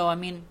again. So I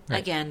mean, right.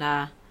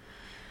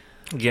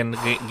 Again,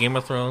 Game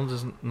of Thrones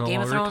is no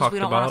Game longer of Thrones, talked we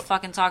don't about. want to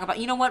fucking talk about.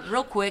 You know what?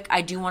 Real quick,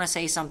 I do want to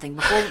say something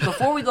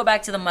before we go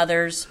back to the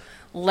mothers.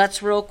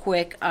 Let's real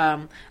quick.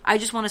 I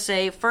just want to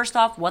say, first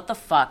off, what the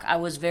fuck? I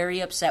was very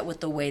upset with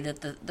the way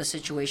that the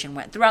situation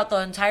went throughout the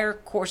entire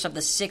course of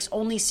the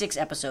only 6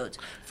 episodes.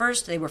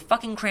 First, they were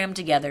fucking crammed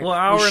together. Well,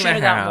 hour and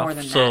a half. More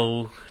than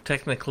so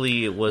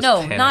technically, it was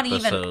 10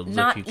 episodes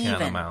if you count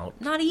them out.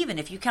 Not even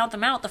if you count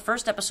them out. The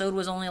first episode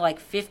was only like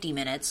 50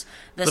 minutes.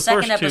 The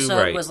second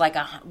episode was like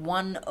a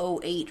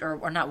 108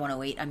 or not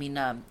 108. I mean,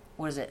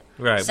 what is it?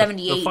 Right,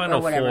 78 the final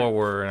or whatever. 4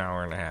 were an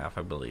hour and a half,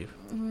 I believe.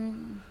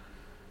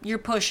 You're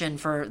pushing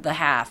for the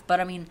half, but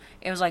I mean,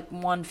 it was like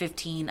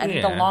 115. I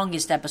think the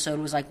longest episode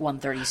was like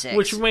 136.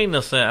 Which made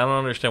no sense. I don't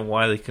understand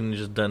why they couldn't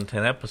just done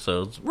 10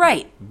 episodes.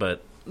 Right.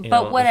 But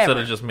whatever. Instead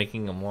of just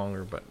making them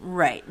longer. But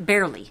right.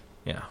 Barely.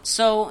 Yeah.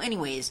 So,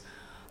 anyways,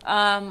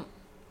 that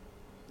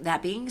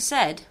being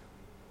said,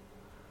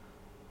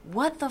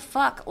 what the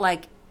fuck?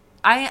 Like,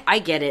 I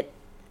get it.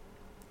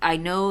 I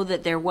know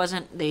that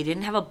they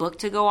didn't have a book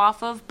to go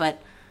off of,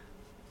 but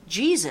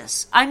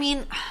Jesus. I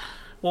mean...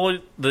 Well,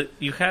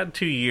 you had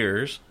 2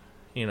 years,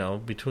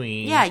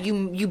 between... Yeah,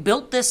 you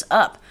built this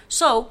up.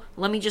 So,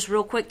 let me just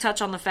real quick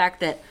touch on the fact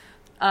that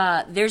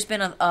there's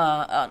been an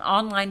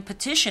online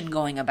petition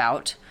going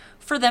about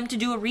for them to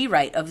do a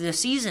rewrite of the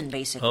season,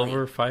 basically.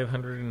 Over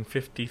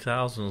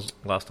 550,000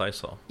 last I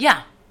saw.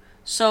 Yeah.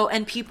 So,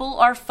 and people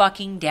are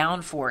fucking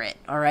down for it,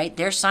 all right?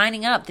 They're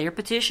signing up. They're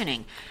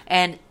petitioning.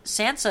 And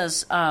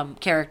Sansa's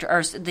character,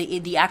 or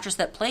the actress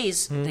that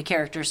plays the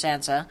character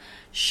Sansa,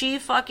 she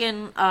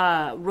fucking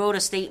wrote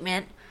a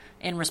statement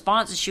in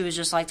response, and she was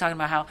just like talking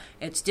about how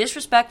it's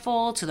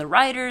disrespectful to the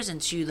writers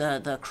and to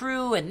the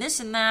crew and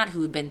this and that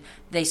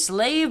they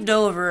slaved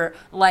over,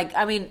 like,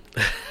 I mean,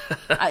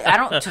 I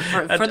don't,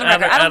 for the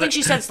record, I don't think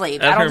she said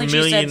slaved. I don't think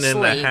she said slaved.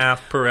 $1.5 million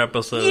per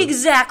episode.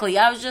 Exactly.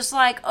 I was just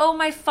like, oh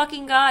my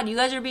fucking God, you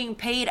guys are being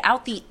paid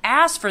out the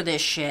ass for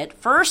this shit,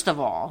 first of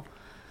all.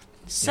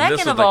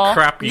 Second of all,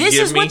 this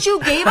is what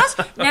you gave us?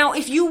 Now,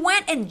 if you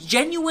went and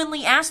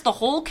genuinely asked the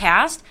whole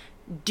cast,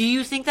 do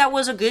you think that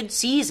was a good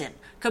season?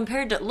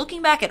 Compared to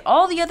looking back at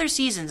all the other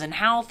seasons and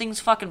how things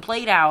fucking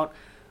played out,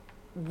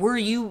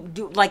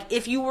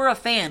 if you were a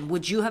fan,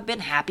 would you have been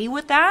happy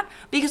with that?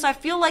 Because I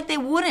feel like they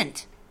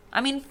wouldn't.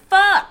 I mean,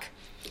 fuck.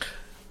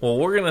 Well,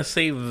 we're going to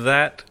save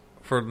that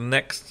for the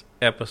next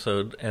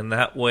episode, and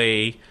that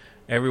way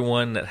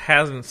everyone that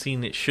hasn't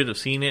seen it should have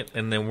seen it,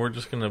 and then we're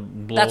just going to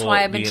blow That's why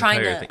up I've been the trying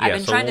entire to. thing. I've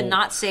been trying to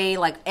not say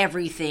like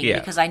everything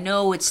because I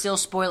know it's still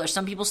spoilers.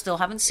 Some people still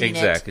haven't seen it.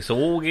 Exactly. So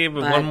we'll give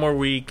it one more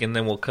week, and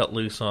then we'll cut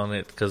loose on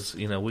it because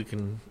we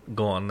can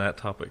go on that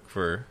topic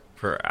for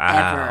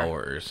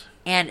hours.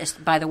 And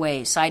by the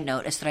way, side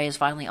note, Estrella is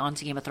finally on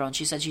to Game of Thrones.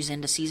 She said she's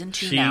into season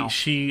 2 now.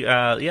 She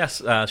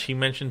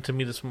mentioned to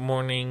me this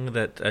morning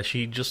that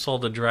she just saw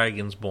The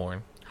Dragons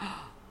Born.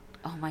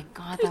 Oh my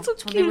God,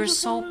 that's when they were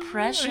so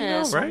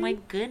precious. Know, right? Oh my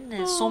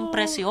goodness, son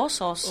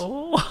preciosos.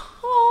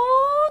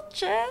 Oh,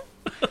 che.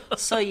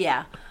 So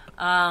yeah,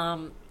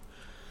 oh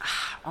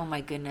my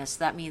goodness,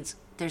 that means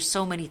there's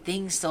so many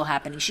things still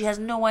happening. She has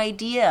no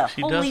idea.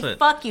 Holy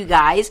fuck, you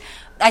guys.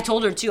 I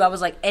told her too, I was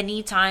like,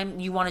 anytime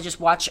you want to just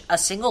watch a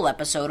single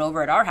episode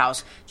over at our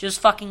house, just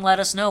fucking let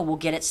us know. We'll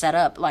get it set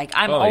up. Like,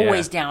 I'm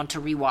always down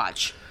to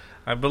rewatch.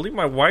 I believe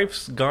my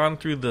wife's gone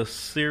through the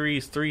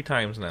series 3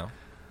 times now.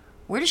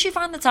 Where does she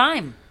find the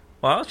time?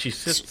 Well, she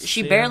sits...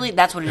 She barely...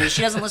 That's what it is.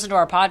 She doesn't listen to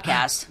our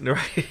podcast.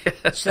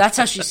 Right. So that's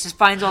how she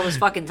finds all this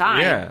fucking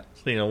time. Yeah.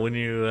 So, when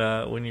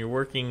you're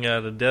working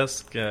at a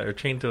desk or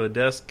chained to a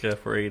desk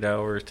for 8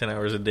 hours, 10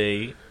 hours a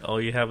day,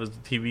 all you have is the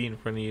TV in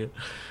front of you.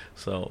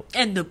 So...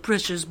 And the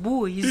precious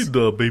boys. Hey,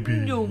 the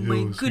baby. Oh,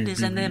 my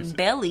goodness. And then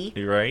Belly.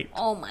 You're right.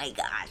 Oh, my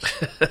gosh.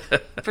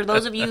 For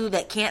those of you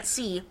that can't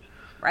see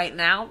right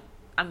now,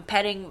 I'm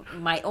petting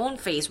my own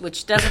face,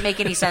 which doesn't make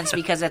any sense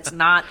because it's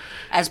not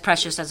as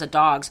precious as a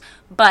dog's.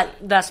 But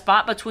the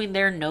spot between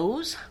their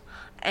nose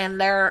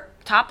and their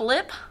top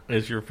lip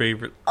is your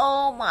favorite.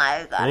 Oh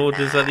my god! What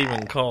is that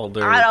even called?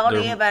 I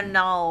don't even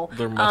know.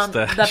 Their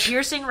mustache. The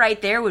piercing right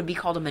there would be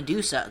called a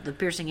Medusa. The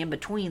piercing in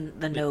between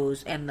the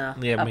nose and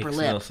the upper makes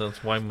lip. no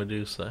sense. Why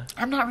Medusa?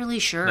 I'm not really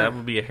sure. That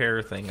would be a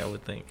hair thing, I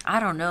would think. I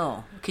don't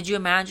know. Could you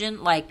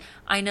imagine? Like,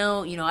 I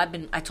know,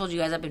 I told you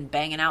guys I've been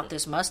banging out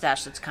this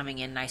mustache that's coming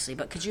in nicely,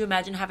 but could you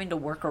imagine having to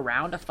work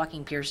around a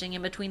fucking piercing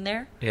in between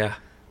there? Yeah.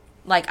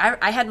 Like,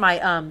 I had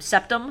my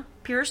septum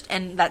pierced,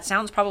 and that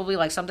sounds probably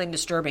like something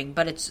disturbing,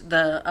 but it's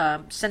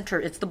the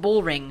center, it's the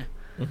bull ring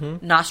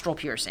nostril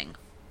piercing.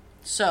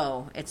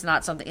 So, it's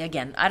not something,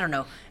 again, I don't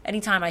know.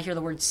 Anytime I hear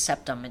the word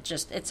septum,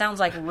 it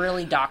sounds like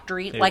really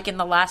doctory. Like in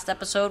the last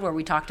episode where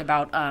we talked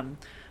about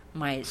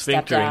my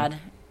stepdad.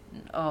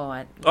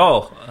 I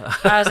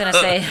was going to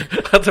say. I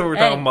thought we were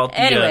talking about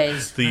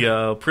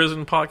the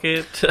prison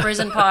pocket.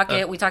 Prison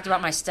pocket. We talked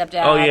about my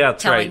stepdad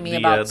telling me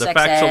about the sex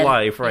facts ed. of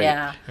life, right?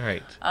 Yeah.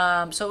 Right.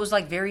 So it was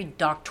like very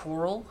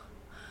doctoral.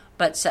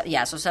 But so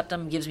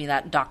septum gives me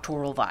that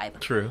doctoral vibe.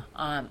 True.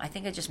 I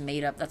think I just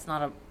made up. That's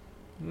not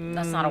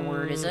a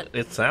word, is it?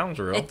 It sounds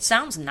real. It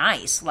sounds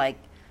nice, like.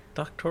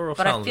 Doctoral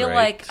but sounds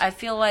I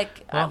feel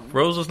like. Well,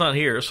 Rose is not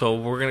here, so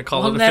we're going to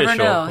call it official. We'll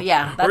never know.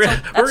 Yeah,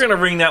 we're going to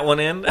bring that one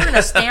in. We're going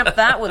to stamp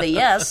that with a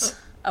yes,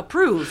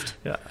 approved.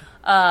 Yeah.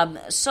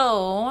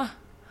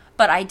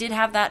 But I did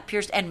have that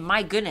pierced, and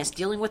my goodness,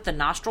 dealing with the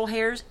nostril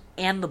hairs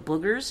and the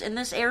boogers in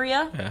this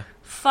area,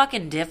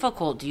 fucking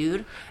difficult,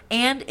 dude.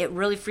 And it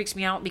really freaks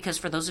me out because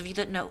for those of you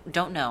that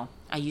don't know,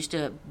 I used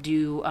to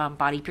do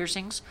body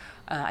piercings.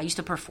 I used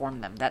to perform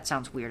them. That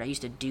sounds weird. I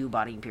used to do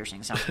body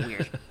piercings. Sounds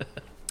weird.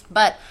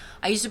 But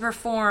I used to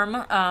perform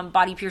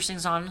body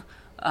piercings on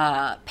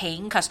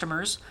paying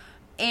customers.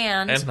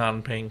 And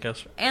non-paying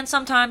customers. And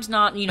sometimes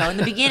not. In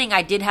the beginning,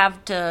 I did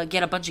have to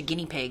get a bunch of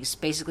guinea pigs,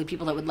 basically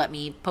people that would let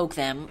me poke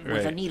them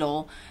with a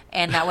needle,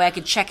 and that way I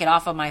could check it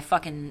off of my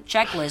fucking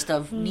checklist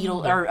of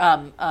needle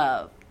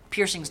or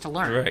piercings to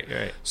learn.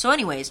 Right. So,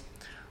 anyways,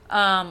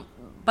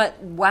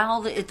 but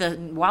while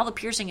the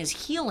piercing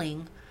is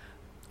healing,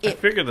 I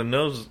figure the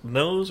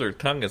nose or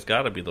tongue has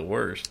got to be the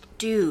worst,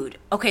 dude.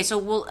 Okay,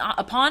 so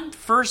upon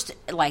first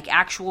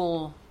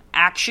actual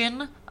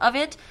action of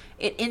it,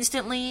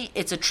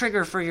 it's a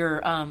trigger for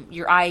your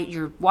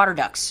water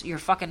ducts, your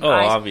fucking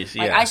eyes.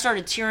 Obviously, I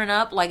started tearing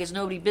up like it's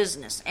nobody's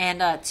business.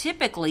 And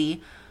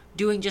typically,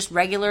 doing just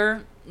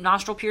regular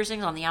nostril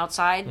piercings on the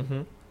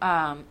outside,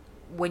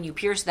 when you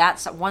pierce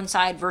that one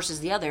side versus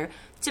the other,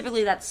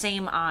 typically that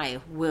same eye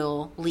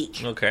will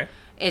leak. Okay.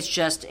 It's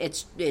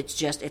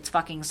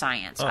fucking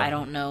science. I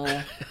don't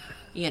know.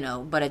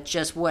 But it's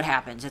just what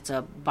happens. It's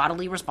a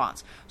bodily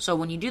response. So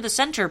when you do the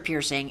center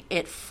piercing,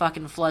 it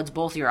fucking floods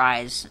both your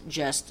eyes,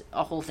 just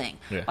a whole thing.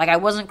 Yeah. Like I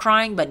wasn't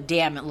crying, but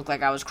damn, it looked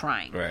like I was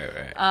crying.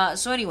 Right.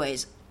 So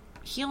anyways,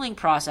 healing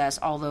process,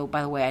 although,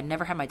 by the way, I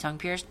never had my tongue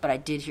pierced, but I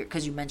did hear,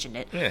 because you mentioned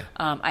it. Yeah.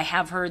 I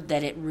have heard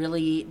that it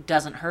really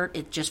doesn't hurt.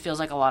 It just feels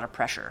like a lot of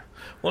pressure.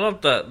 Well,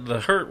 not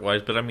the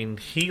hurt-wise, but I mean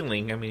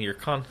healing. I mean, you're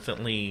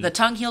constantly... The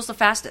tongue heals the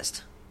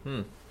fastest.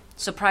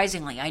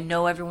 Surprisingly, I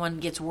know everyone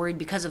gets worried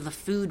because of the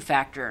food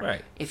factor.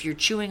 Right. If you're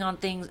chewing on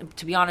things,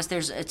 to be honest,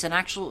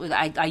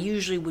 I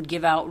usually would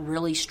give out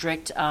really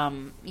strict,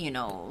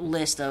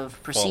 list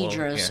of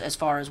procedures as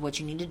far as what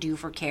you need to do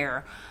for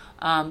care.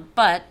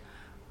 But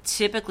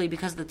typically,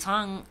 because the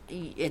tongue,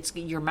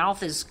 your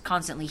mouth is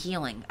constantly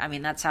healing. I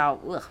mean, that's how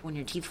when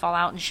your teeth fall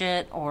out and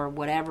shit or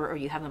whatever, or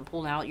you have them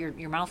pulled out,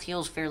 your mouth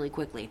heals fairly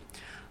quickly.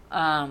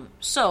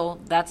 So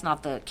that's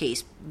not the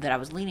case that I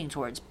was leaning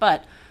towards,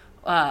 but.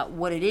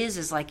 What it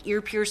is like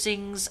ear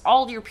piercings,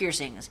 all ear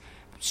piercings,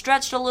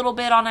 stretched a little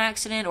bit on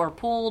accident or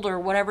pulled or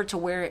whatever to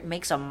where it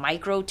makes a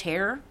micro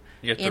tear.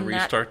 You have to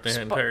restart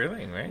the entire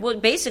thing, right? Well,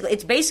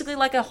 it's basically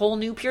like a whole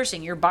new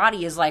piercing. Your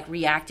body is like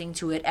reacting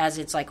to it as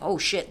it's like, oh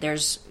shit,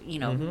 there's,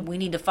 we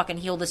need to fucking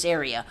heal this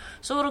area.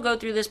 So it'll go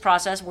through this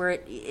process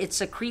where it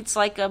secretes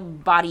like a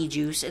body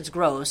juice. It's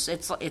gross.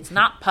 It's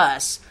not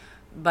pus.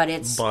 But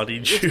it's body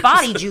juice. It's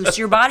body juice.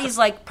 Your body's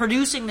like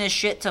producing this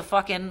shit to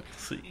fucking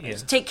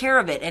take care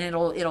of it, and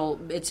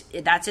it's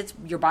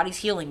your body's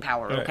healing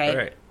power. Okay.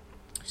 Right.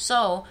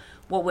 So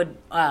what would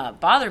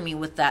bother me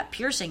with that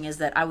piercing is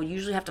that I would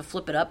usually have to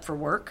flip it up for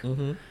work,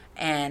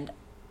 and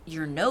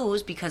your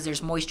nose, because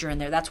there's moisture in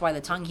there. That's why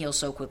the tongue heals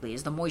so quickly.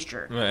 Is the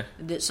moisture,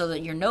 right? So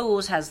that your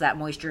nose has that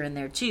moisture in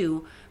there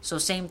too. So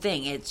same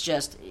thing. It's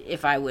just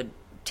if I would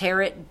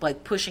tear it,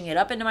 like pushing it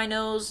up into my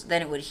nose,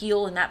 then it would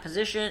heal in that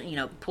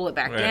position, pull it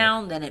back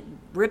down, then it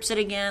rips it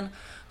again.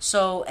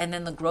 So, and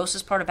then the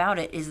grossest part about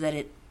it is that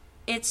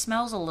it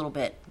smells a little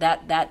bit.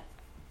 That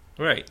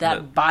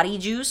body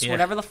juice,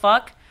 whatever the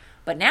fuck.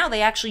 But now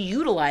they actually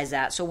utilize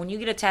that. So when you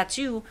get a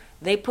tattoo,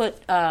 they put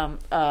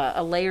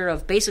a layer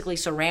of basically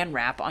saran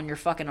wrap on your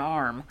fucking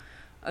arm.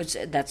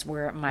 That's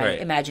where my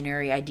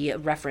imaginary idea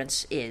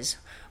reference is.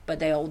 But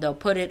they'll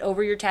put it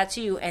over your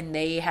tattoo and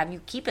they have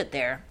you keep it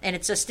there, and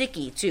it's a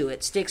sticky too.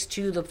 It sticks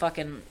to the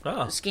fucking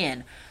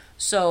skin.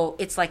 So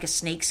it's like a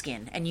snake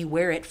skin, and you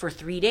wear it for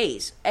 3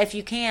 days. If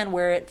you can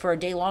wear it for a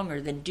day longer,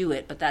 then do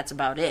it, but that's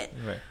about it.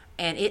 Right.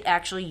 And it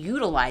actually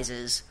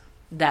utilizes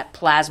that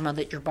plasma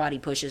that your body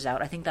pushes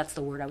out. I think that's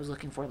the word I was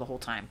looking for the whole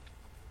time.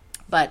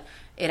 But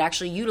it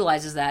actually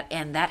utilizes that,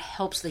 and that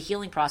helps the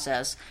healing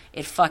process.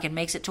 It fucking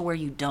makes it to where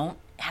you don't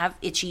have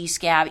itchy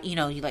scab.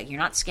 You're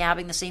not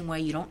scabbing the same way.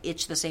 You don't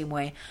itch the same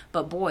way.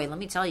 But boy, let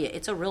me tell you,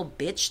 it's a real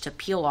bitch to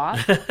peel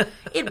off.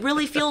 It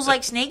really feels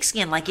like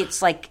snakeskin, like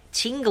it's like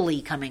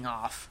tingly coming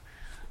off.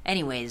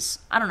 Anyways,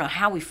 I don't know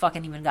how we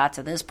fucking even got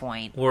to this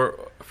point. We're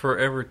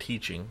forever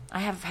teaching. I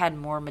have had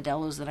more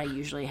Modelo's than I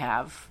usually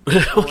have.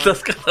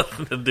 That's got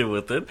nothing to do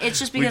with it. It's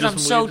just because I'm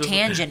so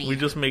tangent-y. We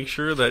just make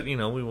sure that,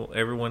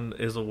 everyone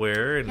is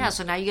aware. And yeah,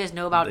 so now you guys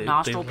know about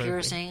nostril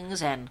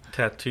piercings and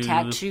tattoos,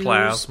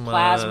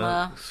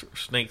 plasma.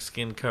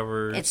 Snakeskin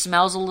covers. It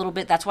smells a little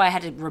bit. That's why I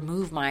had to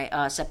remove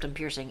my septum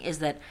piercing, is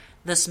that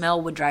the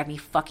smell would drive me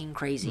fucking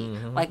crazy.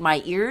 Mm-hmm. Like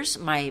my ears,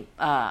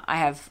 I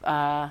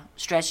have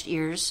stretched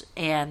ears,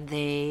 and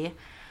they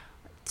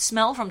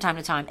smell from time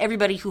to time.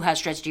 Everybody who has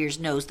stretched ears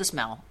knows the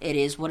smell. It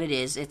is what it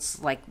is.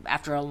 It's like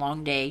after a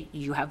long day,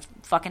 you have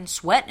fucking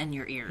sweat in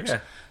your ears.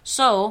 Yeah.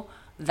 So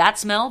that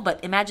smell,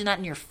 but imagine that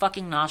in your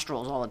fucking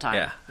nostrils all the time.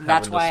 Yeah,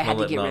 that's why I had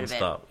to get rid of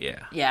it. Yeah,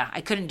 yeah,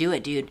 I couldn't do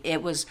it, dude.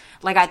 It was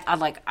like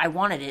I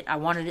wanted it. I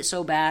wanted it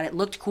so bad. It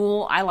looked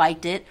cool. I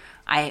liked it.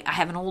 I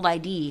have an old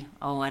ID.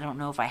 Oh, I don't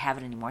know if I have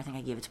it anymore. I think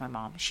I gave it to my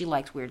mom. She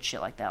liked weird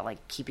shit like that,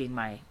 like keeping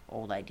my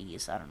old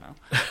IDs. I don't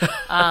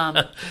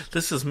know.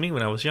 This is me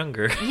when I was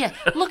younger. Yeah,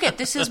 look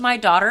this is my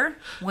daughter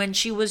when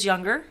she was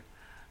younger.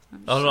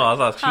 Oh, no, I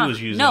thought she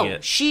was using it. No,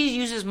 she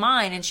uses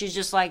mine, and she's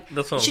just like...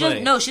 That's what I'm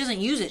saying. No, she doesn't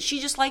use it.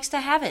 She just likes to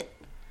have it.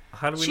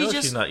 How do we know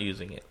she's not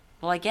using it?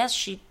 Well, I guess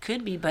she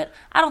could be, but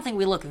I don't think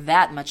we look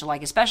that much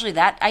alike, especially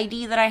that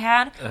ID that I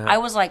had. Uh-huh. I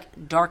was,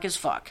 like, dark as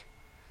fuck.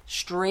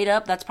 Straight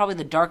up, that's probably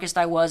the darkest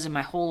I was in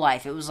my whole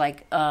life. It was,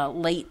 like,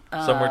 late...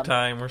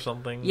 summertime or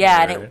something?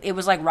 Yeah, and it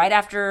was, like, right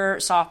after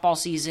softball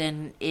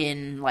season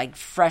in, like,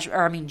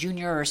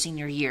 junior or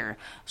senior year.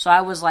 So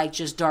I was, like,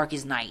 just dark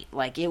as night.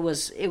 Like, it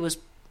was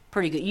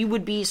pretty good. You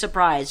would be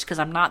surprised because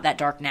I'm not that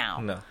dark now.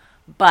 No.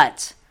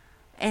 But,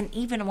 and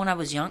even when I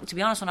was young, to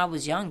be honest, when I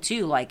was young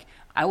too, like,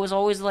 I was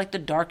always like the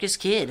darkest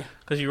kid.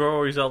 Because you were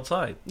always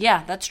outside.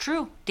 Yeah, that's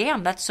true.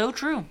 Damn, that's so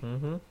true.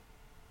 Mm-hmm.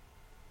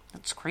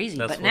 That's crazy.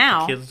 That's but what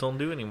now, the kids don't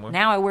do anymore.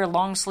 Now I wear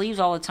long sleeves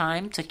all the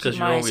time to keep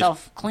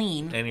myself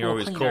clean. And you're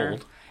always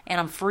cold. And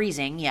I'm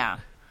freezing, yeah.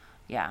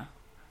 Yeah.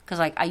 Because,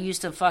 like, I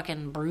used to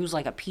fucking bruise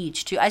like a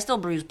peach, too. I still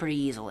bruise pretty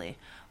easily,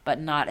 but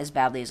not as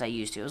badly as I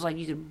used to. It was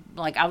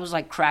like I was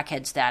like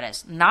crackhead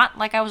status. Not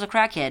like I was a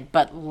crackhead,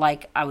 but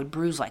like I would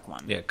bruise like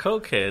one. Yeah,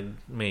 cokehead,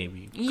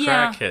 maybe.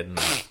 Yeah. Crackhead,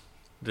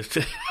 no.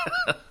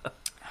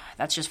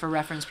 That's just for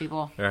reference,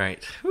 people.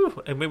 Right.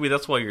 Whew. And maybe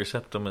that's why your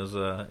septum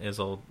is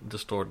all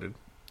distorted.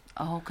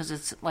 Oh, because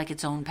it's like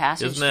its own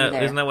passage through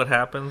there. Isn't that what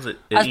happens?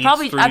 I've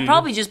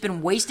probably just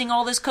been wasting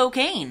all this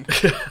cocaine.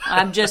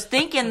 I'm just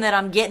thinking that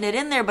I'm getting it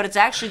in there, but it's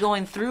actually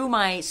going through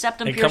my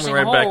septum piercing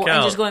hole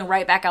and just going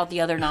right back out the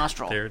other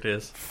nostril. There it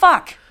is.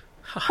 Fuck.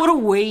 What a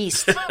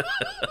waste.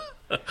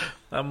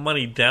 That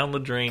money down the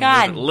drain.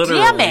 God literally.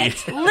 Damn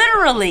it.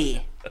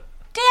 Literally.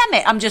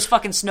 Damn it. I'm just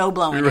fucking snow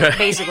blowing it,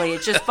 basically.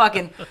 It's just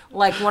fucking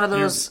like one of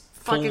those...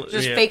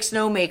 fake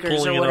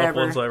snowmakers or whatever. Pulling it off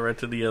one side right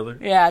to the other.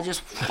 Yeah,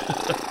 just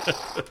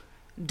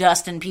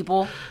dusting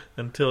people.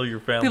 Until your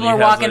family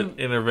has an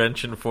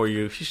intervention for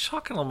you. She's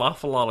talking an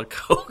awful lot of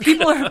coke.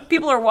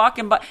 People are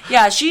walking by.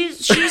 Yeah, she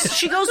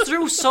goes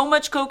through so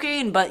much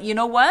cocaine, but you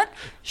know what?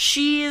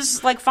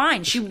 She's like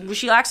fine.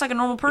 She acts like a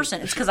normal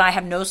person. It's because I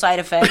have no side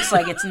effects.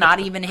 Like it's not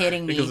even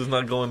hitting me. Because it's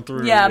not going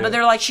through. Yeah, but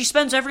they're like, she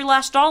spends every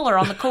last dollar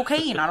on the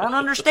cocaine. I don't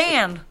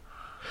understand.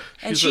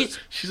 And she's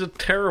a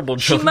terrible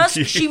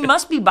junkie. She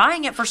must be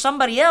buying it for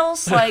somebody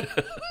else. Like,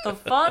 the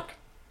fuck?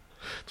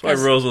 That's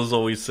why Rosa's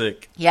always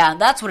sick. Yeah,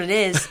 that's what it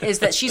is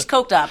that she's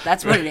coked up.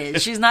 That's what it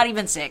is. She's not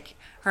even sick.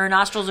 Her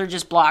nostrils are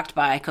just blocked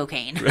by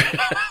cocaine.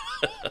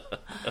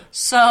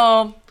 So,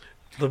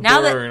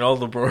 all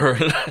the burn.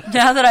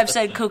 Now that I've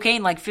said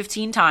cocaine like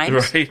 15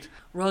 times, right.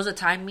 Rosa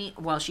timed me.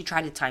 Well, she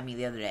tried to time me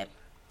the other day.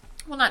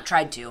 Well, not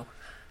tried to.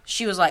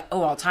 She was like,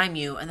 "Oh, I'll time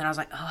you," and then I was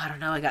like, "Oh, I don't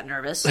know." I got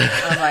nervous.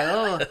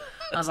 I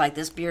was like,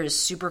 "This beer is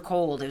super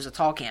cold." It was a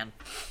tall can.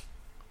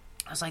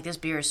 I was like, "This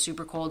beer is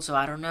super cold, so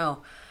I don't know."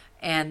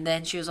 And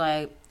then she was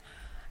like,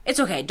 "It's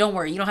okay. Don't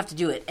worry. You don't have to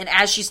do it." And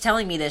as she's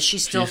telling me this,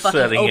 she's still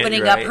fucking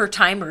opening up her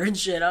timer and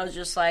shit. I was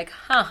just like,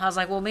 "Huh." I was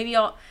like, "Well, maybe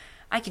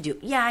I could do it."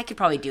 Yeah, I could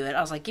probably do it.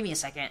 I was like, "Give me a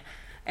second."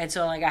 And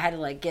so like I had to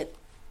like get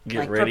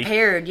like ready.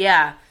 Prepared.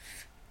 Yeah.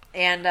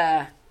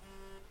 And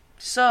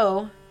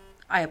so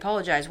I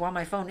apologize. While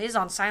my phone is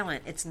on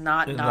silent, it's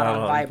not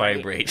on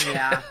vibrate.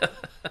 Yeah.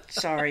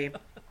 Sorry.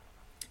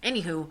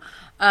 Anywho,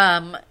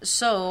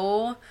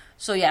 so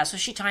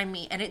she timed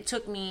me, and it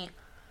took me,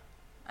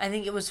 I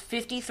think it was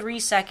 53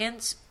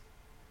 seconds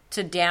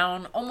to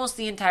down almost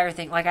the entire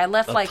thing. Like I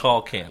left a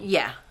tall can.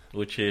 Yeah.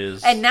 Which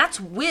is... And that's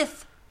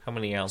with... How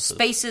many ounces?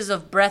 Spaces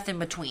of breath in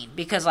between.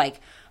 Because like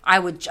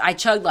I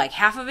chugged like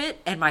half of it,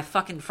 and my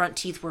fucking front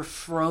teeth were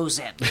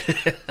frozen.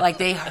 Like,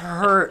 they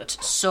hurt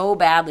so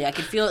badly. I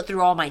could feel it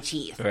through all my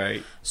teeth.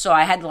 Right. So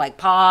I had to like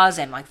pause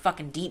and like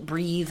fucking deep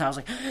breathe. I was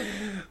like,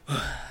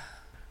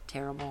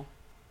 terrible.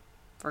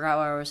 Forgot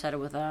where I was headed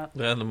with that.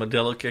 Then the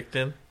Modelo kicked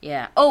in.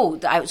 Yeah. Oh,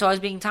 so I was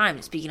being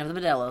timed. Speaking of the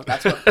Modelo,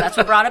 that's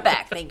what brought it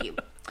back. Thank you.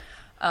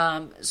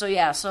 That's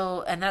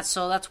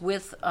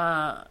with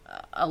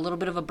a little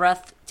bit of a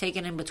breath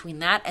taken in between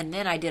that, and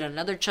then I did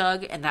another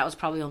chug, and that was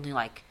probably only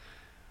like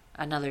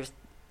another.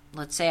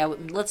 Let's say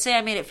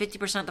I made it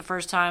 50% the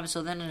first time,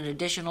 so then an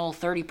additional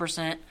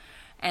 30%,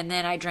 and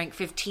then I drank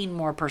 15%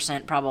 more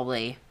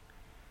probably,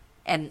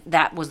 and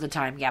that was the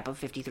time gap of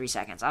 53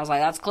 seconds. I was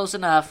like, that's close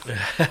enough,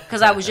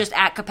 because I was just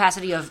at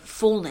capacity of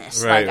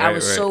fullness. Right, I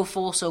was so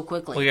full so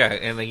quickly. Well, yeah,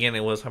 and again,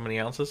 it was how many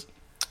ounces?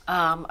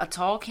 A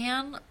tall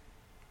can.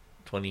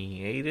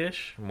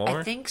 28-ish?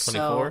 More? I think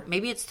 24? so.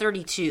 Maybe it's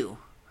 32.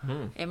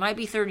 It might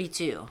be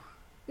 32.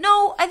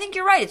 No, I think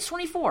you're right. It's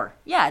 24.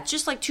 Yeah, it's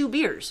just like 2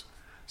 beers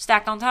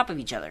stacked on top of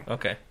each other.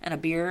 Okay. And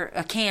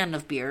a can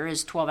of beer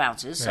is 12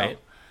 ounces. So, right.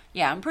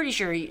 Yeah, I'm pretty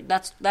sure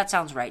that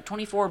sounds right.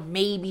 24,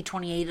 maybe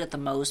 28 at the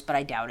most, but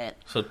I doubt it.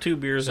 So 2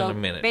 beers in a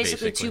minute,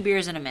 basically 2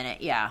 beers in a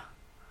minute, yeah.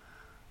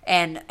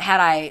 And had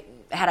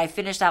I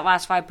finished that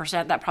last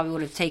 5%, that probably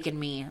would have taken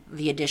me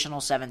the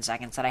additional 7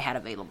 seconds that I had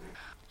available.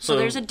 So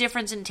there's a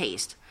difference in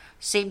taste.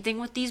 Same thing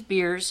with these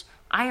beers.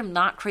 I am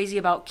not crazy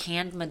about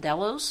canned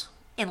Modelos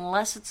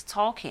unless it's a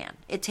tall can.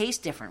 It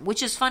tastes different,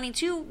 which is funny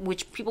too,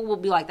 which people will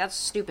be like, that's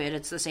stupid,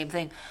 it's the same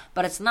thing.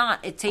 But it's not.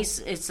 It's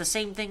the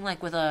same thing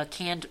like with a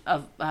can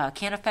of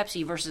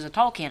Pepsi versus a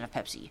tall can of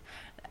Pepsi.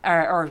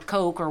 Or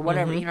Coke or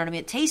whatever, you know what I mean?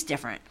 It tastes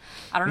different.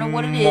 I don't know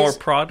what it is. More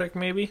product,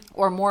 maybe?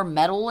 Or more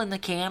metal in the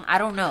can. I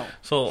don't know.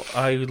 So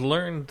I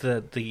learned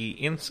that the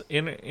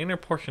inner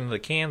portion of the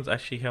cans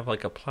actually have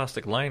like a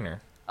plastic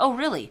liner. Oh,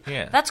 really?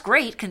 Yeah. That's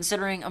great,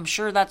 considering I'm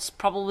sure that's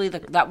probably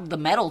the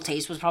metal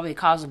taste was probably a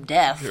cause of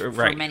death for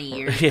many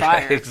years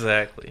prior.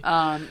 Exactly.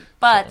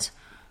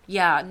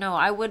 Yeah, no,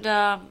 I would...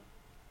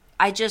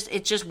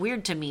 it's just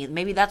weird to me.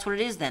 Maybe that's what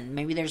it is then.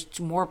 Maybe there's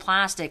more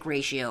plastic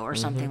ratio or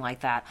something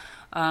like that.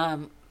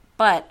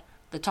 But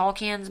the tall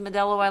cans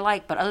Modelo I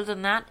like, but other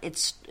than that,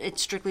 it's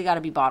strictly got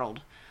to be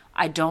bottled.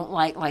 I don't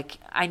like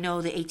I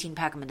know the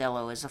 18-pack of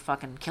Modelo is a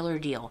fucking killer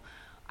deal.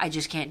 I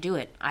just can't do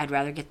it. I'd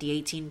rather get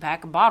the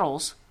 18-pack of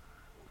bottles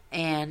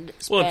and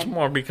spend... Well, it's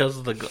more because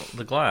of the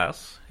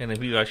glass. And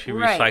if you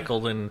actually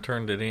recycled and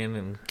turned it in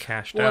and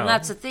cashed out... Well, and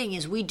that's the thing,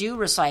 is we do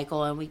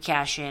recycle and we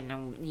cash in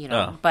and, you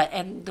know...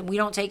 And we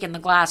don't take in the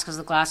glass because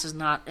the glass is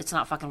not... It's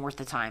not fucking worth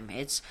the time.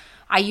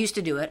 I used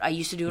to do it. I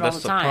used to do it all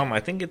the time. That's the problem. I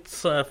think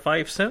it's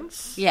 5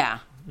 cents? Yeah.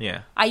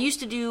 Yeah. I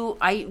used to do...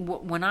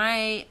 When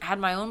I had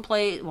my own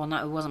place... Well,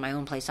 it wasn't my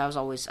own place. I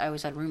always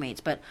had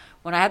roommates. But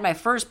when I had my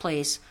first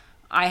place...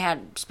 I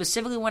had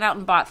specifically went out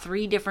and bought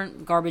 3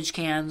 different garbage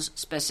cans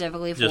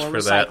specifically for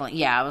recycling. That.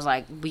 Yeah, I was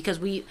like,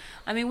 because we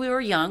were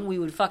young, we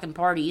would fucking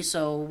party,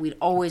 so we'd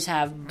always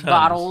have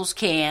bottles,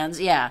 cans,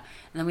 yeah. And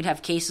then we'd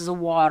have cases of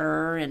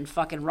water and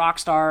fucking rock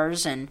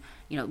stars, and,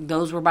 you know,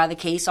 those were by the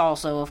case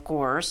also, of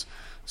course.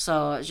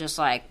 So it's just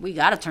like, we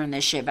got to turn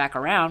this shit back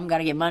around. We got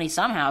to get money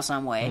somehow,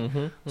 some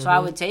way. So I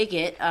would take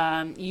it,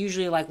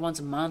 usually like once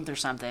a month or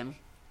something.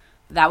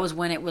 That was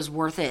when it was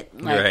worth it.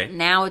 Like,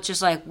 now it's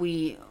just like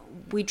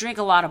we drink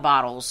a lot of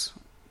bottles,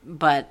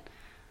 but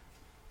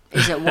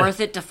is it worth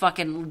it to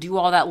fucking do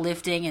all that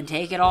lifting and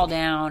take it all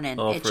down? And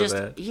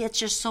it's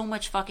just so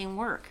much fucking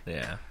work.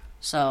 Yeah.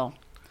 So,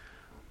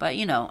 but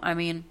you know, I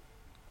mean,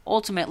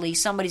 ultimately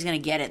somebody's gonna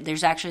get it.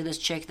 There's actually this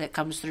chick that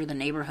comes through the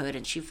neighborhood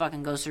and she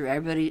fucking goes through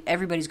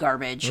everybody's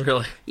garbage.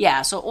 Really?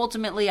 Yeah. So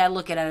ultimately, I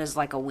look at it as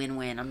like a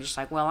win-win. I'm just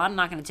like, well, I'm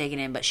not gonna take it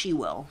in, but she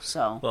will.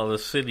 So. Well, the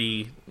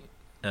city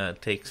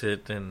takes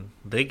it and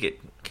they get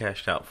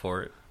cashed out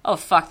for it. Oh,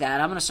 fuck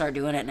that. I'm going to start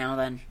doing it now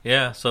then.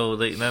 Yeah, so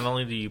not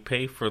only do you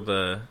pay for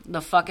the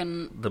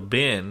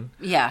bin,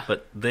 yeah,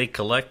 but they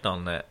collect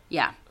on that.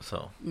 Yeah.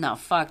 So. No,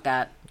 fuck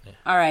that. Yeah.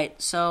 All right,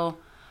 so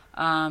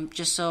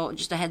just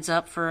a heads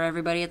up for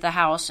everybody at the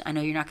house. I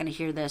know you're not going to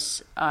hear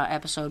this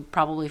episode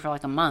probably for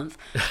like a month,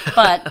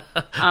 but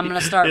I'm going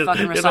to start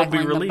fucking recycling the bottles.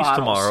 It'll be released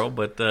tomorrow,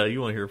 but you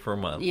won't hear for a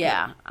month.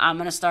 Yeah, I'm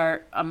going to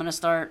start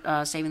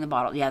saving the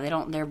bottle. Yeah,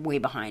 they're way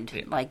behind.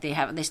 Yeah. Like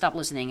they stopped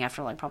listening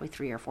after like probably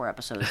 3 or 4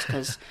 episodes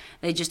because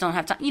they just don't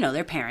have time. You know,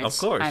 they're parents. Of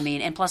course. I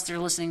mean, and plus they're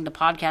listening to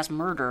podcast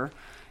murder.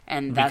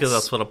 And because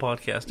that's what a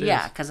podcast is.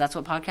 Yeah, because that's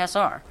what podcasts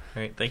are.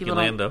 Right. Thank you,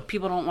 Lando.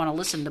 People don't want to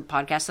listen to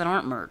podcasts that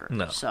aren't murder.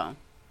 No. So.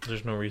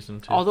 There's no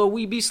reason to. Although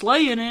we be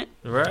slaying it.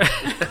 Right.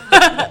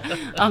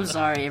 I'm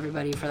sorry,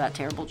 everybody, for that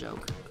terrible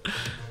joke.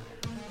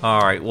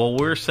 All right. Well,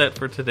 we're set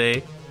for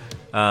today.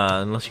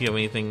 Unless you have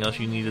anything else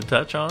you need to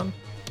touch on.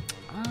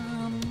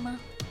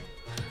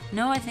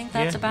 No, I think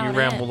that's about it. You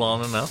rambled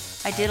on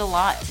enough. I did a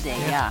lot today,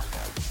 yeah.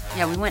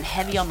 Yeah, we went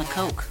heavy on the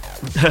Coke.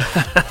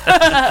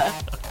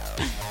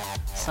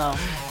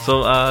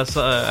 So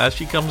As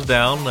she comes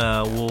down,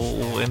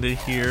 we'll end it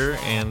here,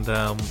 and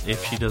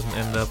if she doesn't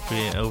end up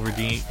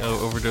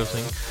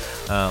overdosing,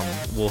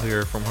 we'll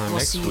hear from her we'll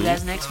next see week. you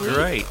guys next week.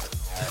 Right.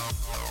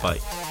 Bye.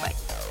 Bye.